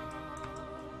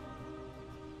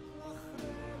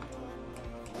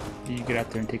 You get out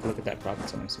there and take a look at that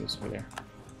province. I want to see what's over there.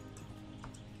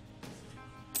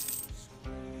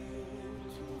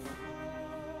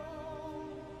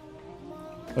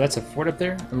 Oh, that's a fort up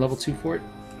there? A level 2 fort?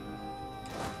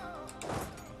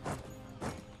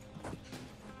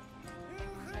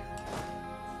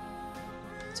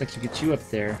 Let's actually get you up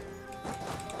there.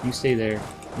 You stay there.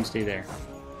 You stay there.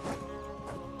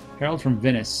 Herald from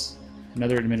Venice.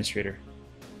 Another administrator.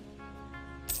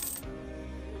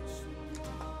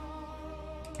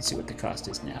 Let's see what the cost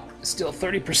is now. It's still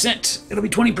 30%. It'll be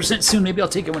 20% soon. Maybe I'll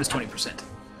take it when it's 20%.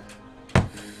 I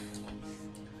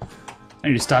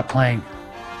need to stop playing.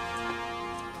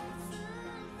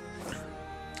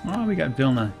 Oh, we got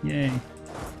Vilna. Yay.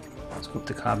 Let's go up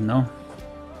to Kovno.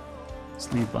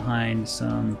 Let's leave behind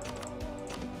some...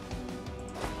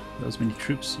 those many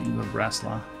troops. You can go to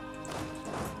Braslaw.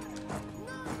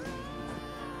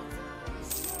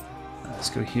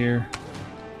 Let's go here.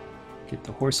 Get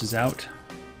the horses out.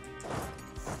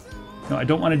 No, I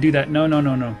don't want to do that. No, no,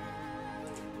 no, no.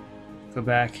 Go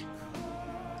back.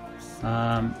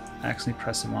 Accidentally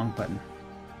pressed the wrong button.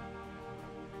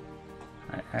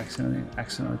 I accidentally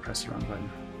pressed the wrong button.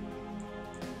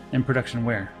 In production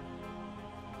where?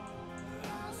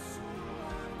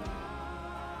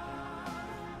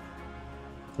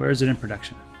 Where is it in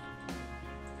production?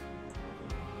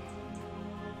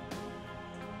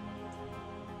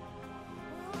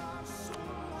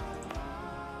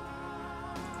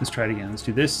 Let's try it again. Let's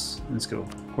do this. Let's go.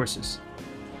 Horses.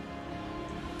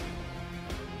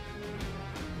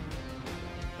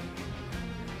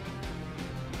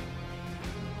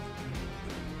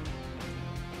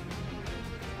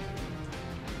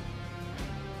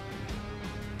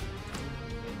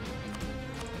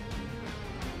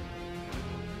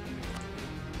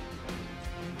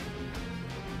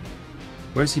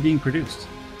 Where is he being produced?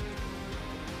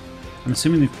 I'm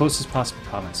assuming the closest possible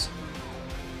province.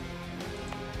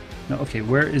 No, okay,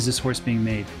 where is this horse being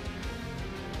made?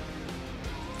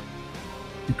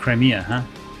 In Crimea, huh?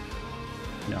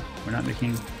 No, we're not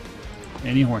making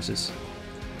any horses.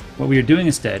 What we are doing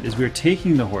instead is we are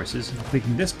taking the horses and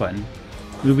clicking this button,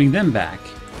 moving them back,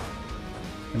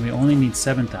 and we only need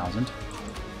 7,000.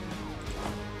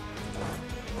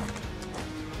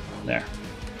 There.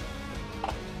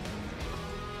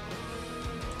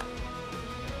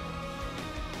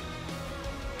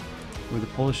 Were the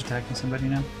Polish attacking somebody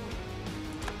now?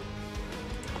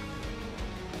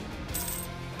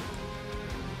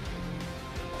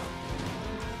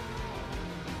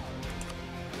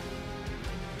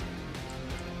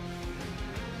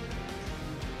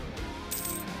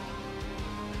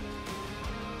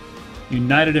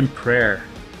 United in prayer.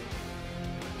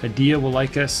 Hadia will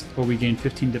like us, or we gain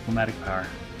 15 diplomatic power.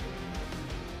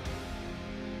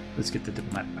 Let's get the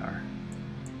diplomatic power.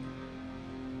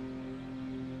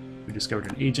 We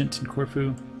discovered an agent in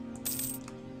Corfu.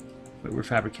 But we're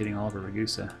fabricating all over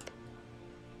Ragusa.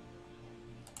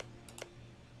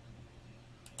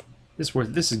 This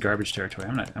is garbage territory.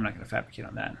 I'm not going to fabricate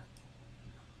on that.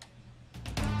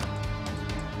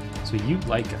 So you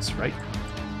like us, right?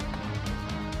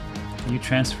 Are you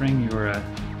transferring your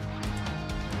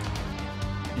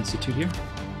institute here?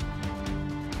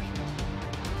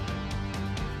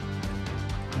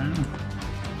 I don't know.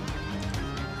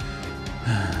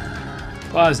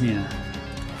 Bosnia.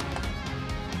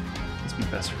 Let's be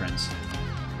best friends.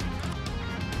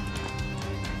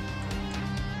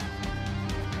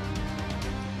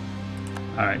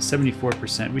 Alright,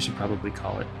 74%. We should probably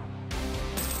call it.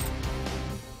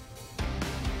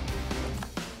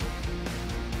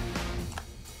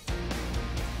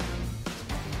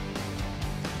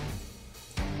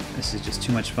 This is just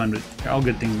too much fun, but all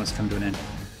good things must come to an end.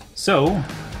 So,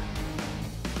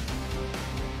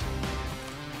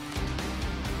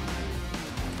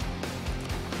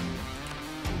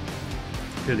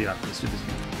 clear the offer. Let's do this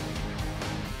game.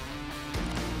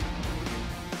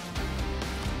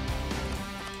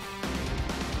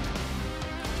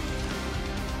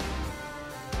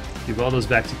 Give all those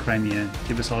back to Crimea.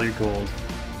 Give us all your gold.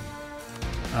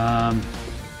 I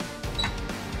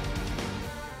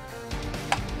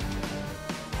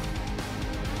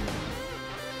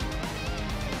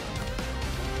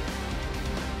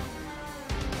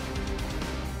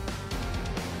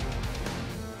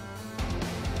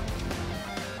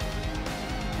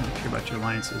don't care about your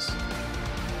alliances.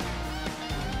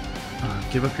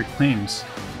 Give up your claims.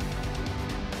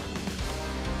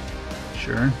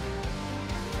 Sure.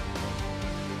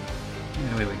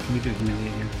 Wait, can we do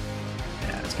humiliate here?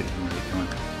 Yeah, let's get humiliate going.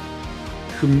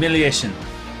 Humiliation!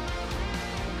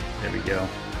 There we go.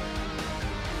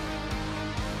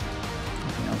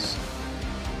 Anything else?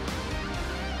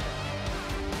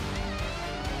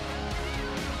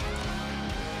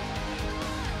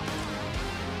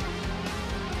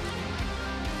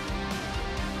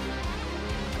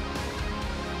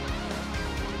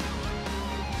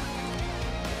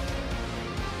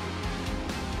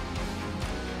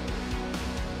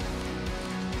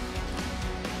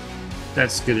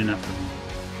 That's good enough for me.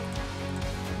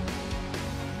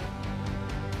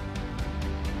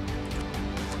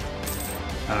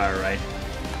 Alright.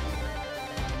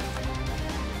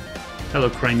 Hello,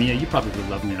 Crimea. You probably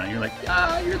love me now. You're like,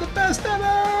 ah, you're the best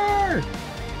ever!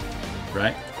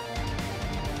 Right?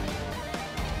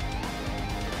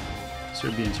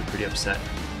 Serbians are pretty upset.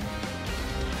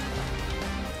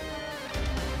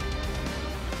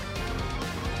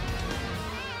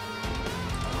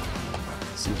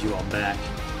 Send you all back.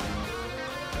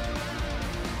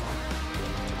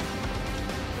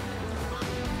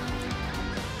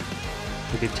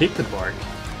 We could take the bark,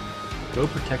 go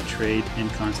protect trade in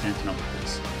Constantinople.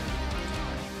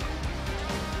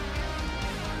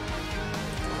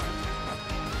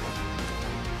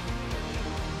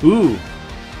 Ooh!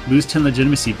 Lose 10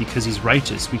 legitimacy because he's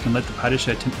righteous. We can let the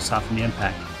Padishah attempt to soften the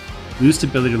impact. Lose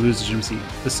stability to lose legitimacy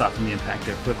to soften the impact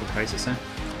of political crisis, huh?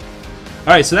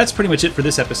 Alright, so that's pretty much it for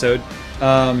this episode.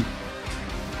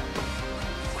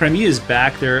 Crimea is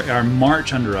back. There are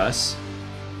March under us.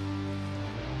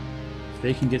 If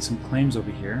they can get some claims over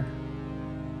here.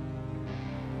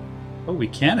 Oh, we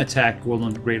can attack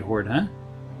Golden Great Horde, huh?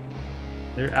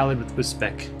 They're allied with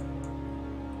Uzbek.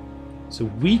 So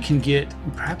we can get,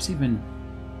 perhaps even...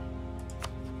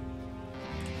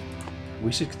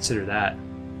 We should consider that.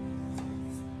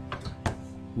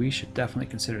 We should definitely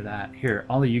consider that. Here,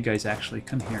 all of you guys actually,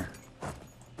 come here.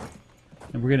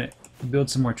 And we're going to build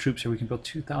some more troops here. We can build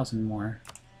 2,000 more.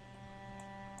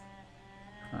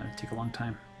 It'll take a long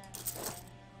time.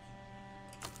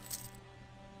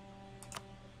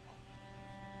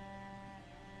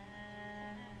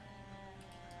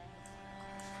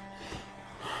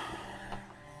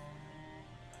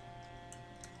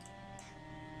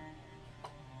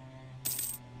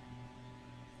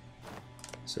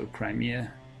 So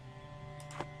Crimea,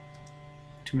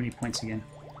 too many points again.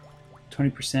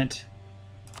 20%,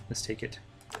 let's take it.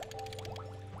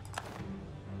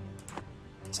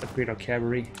 Let's upgrade our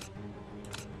cavalry.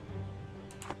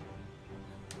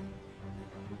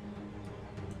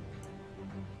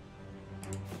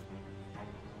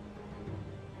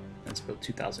 Let's build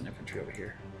 2,000 infantry over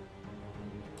here.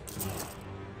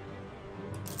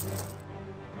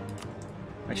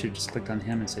 I should have just clicked on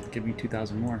him and said, give me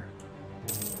 2,000 more.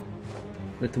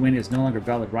 Lithuania is no longer a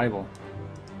valid rival.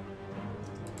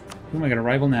 Who am I going to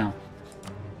rival now?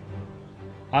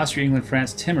 Austria, England,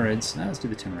 France, Timurids. Let's do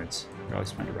the Timurids. They're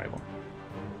always fun to rival.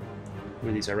 Who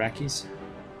are these, Iraqis?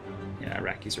 Yeah,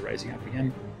 Iraqis are rising up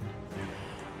again.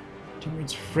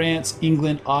 Timurids, France,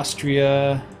 England,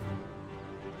 Austria.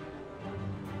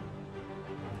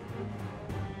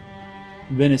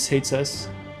 Venice hates us.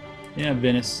 Yeah,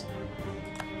 Venice.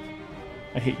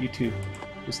 I hate you too.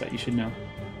 Just that you should know.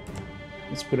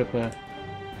 Let's put up a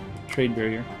trade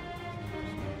barrier.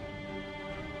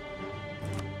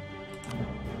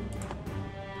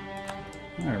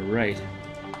 Alright.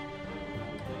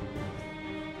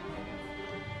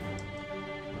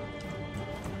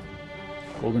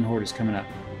 Golden Horde is coming up.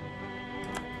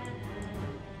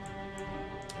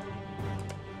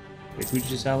 Wait, who did you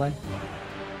just ally?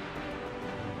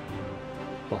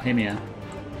 Bohemia.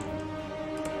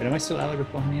 Wait, am I still allied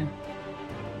with Bohemia?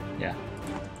 Yeah.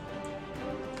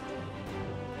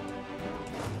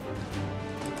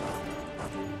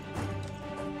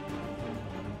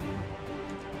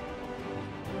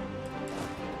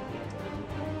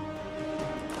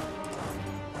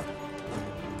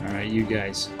 Alright, you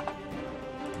guys.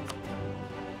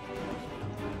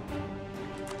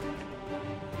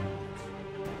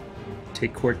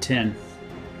 Take Court 10.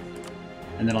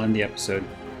 And then I'll end the episode.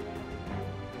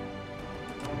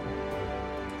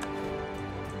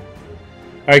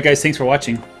 Alright guys, thanks for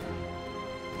watching.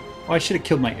 Oh, I should have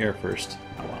killed my heir first.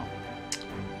 Oh well.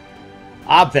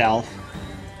 Ah, Val.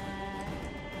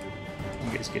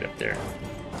 You guys get up there.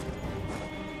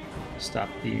 Stop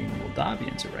the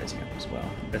Moldavians are rising up as well.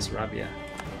 Bessarabia.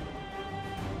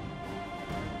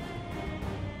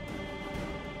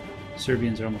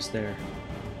 Serbians are almost there.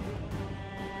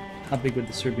 How big would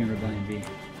the Serbian rebellion be?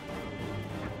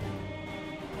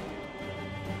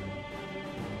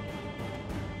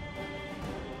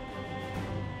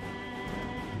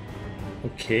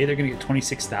 Okay, they're gonna get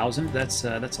 26,000. That's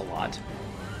a lot.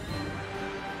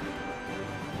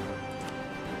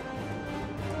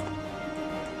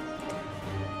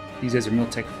 These guys are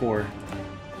Miltech 4.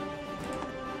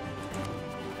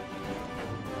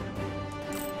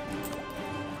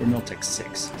 We're Miltech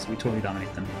 6, so we totally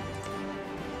dominate them.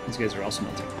 These guys are also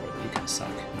Miltech 4, but you kind of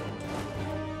suck.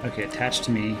 Okay, attached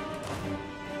to me.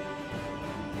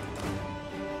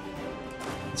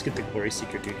 Let's get the Glory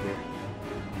Seeker dude here.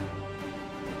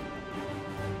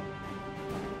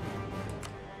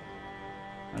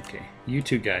 Okay, you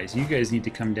two guys. You guys need to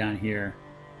come down here.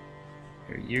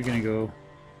 You're gonna go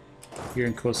here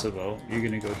in Kosovo. You're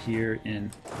gonna go here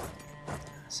in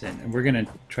Sin. And we're gonna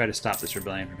try to stop this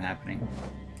rebellion from happening.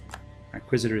 Our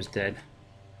Inquisitor is dead.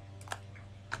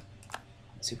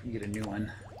 Let's see if we can get a new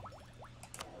one.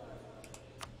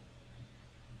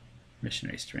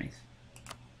 Missionary strength.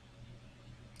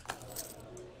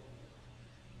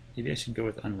 Maybe I should go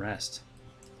with unrest.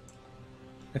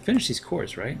 I finished these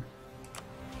cores, right?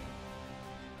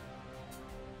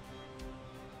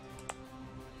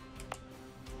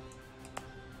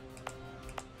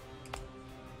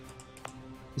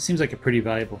 This seems like a pretty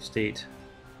valuable state.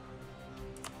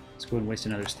 Let's go and waste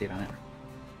another state on it.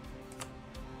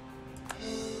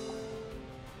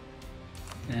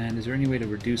 And is there any way to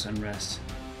reduce unrest?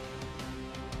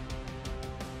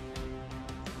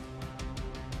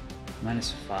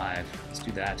 -5. Let's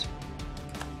do that.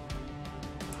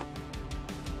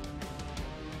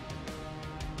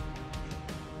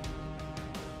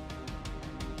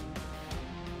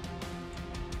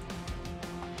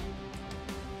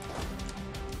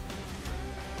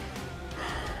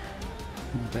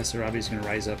 Bessarabia is going to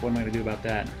rise up. What am I going to do about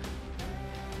that?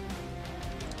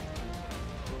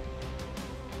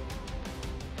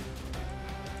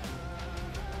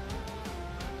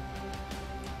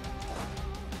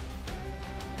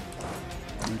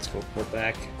 Let's go pull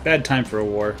back. Bad time for a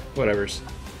war. Whatevers.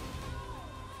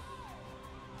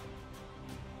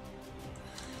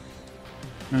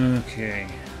 Okay.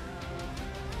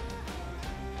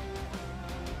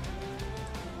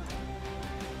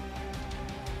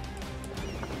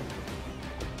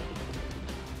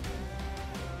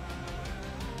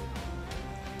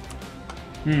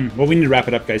 Well, we need to wrap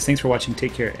it up, guys. Thanks for watching.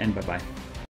 Take care, and bye-bye.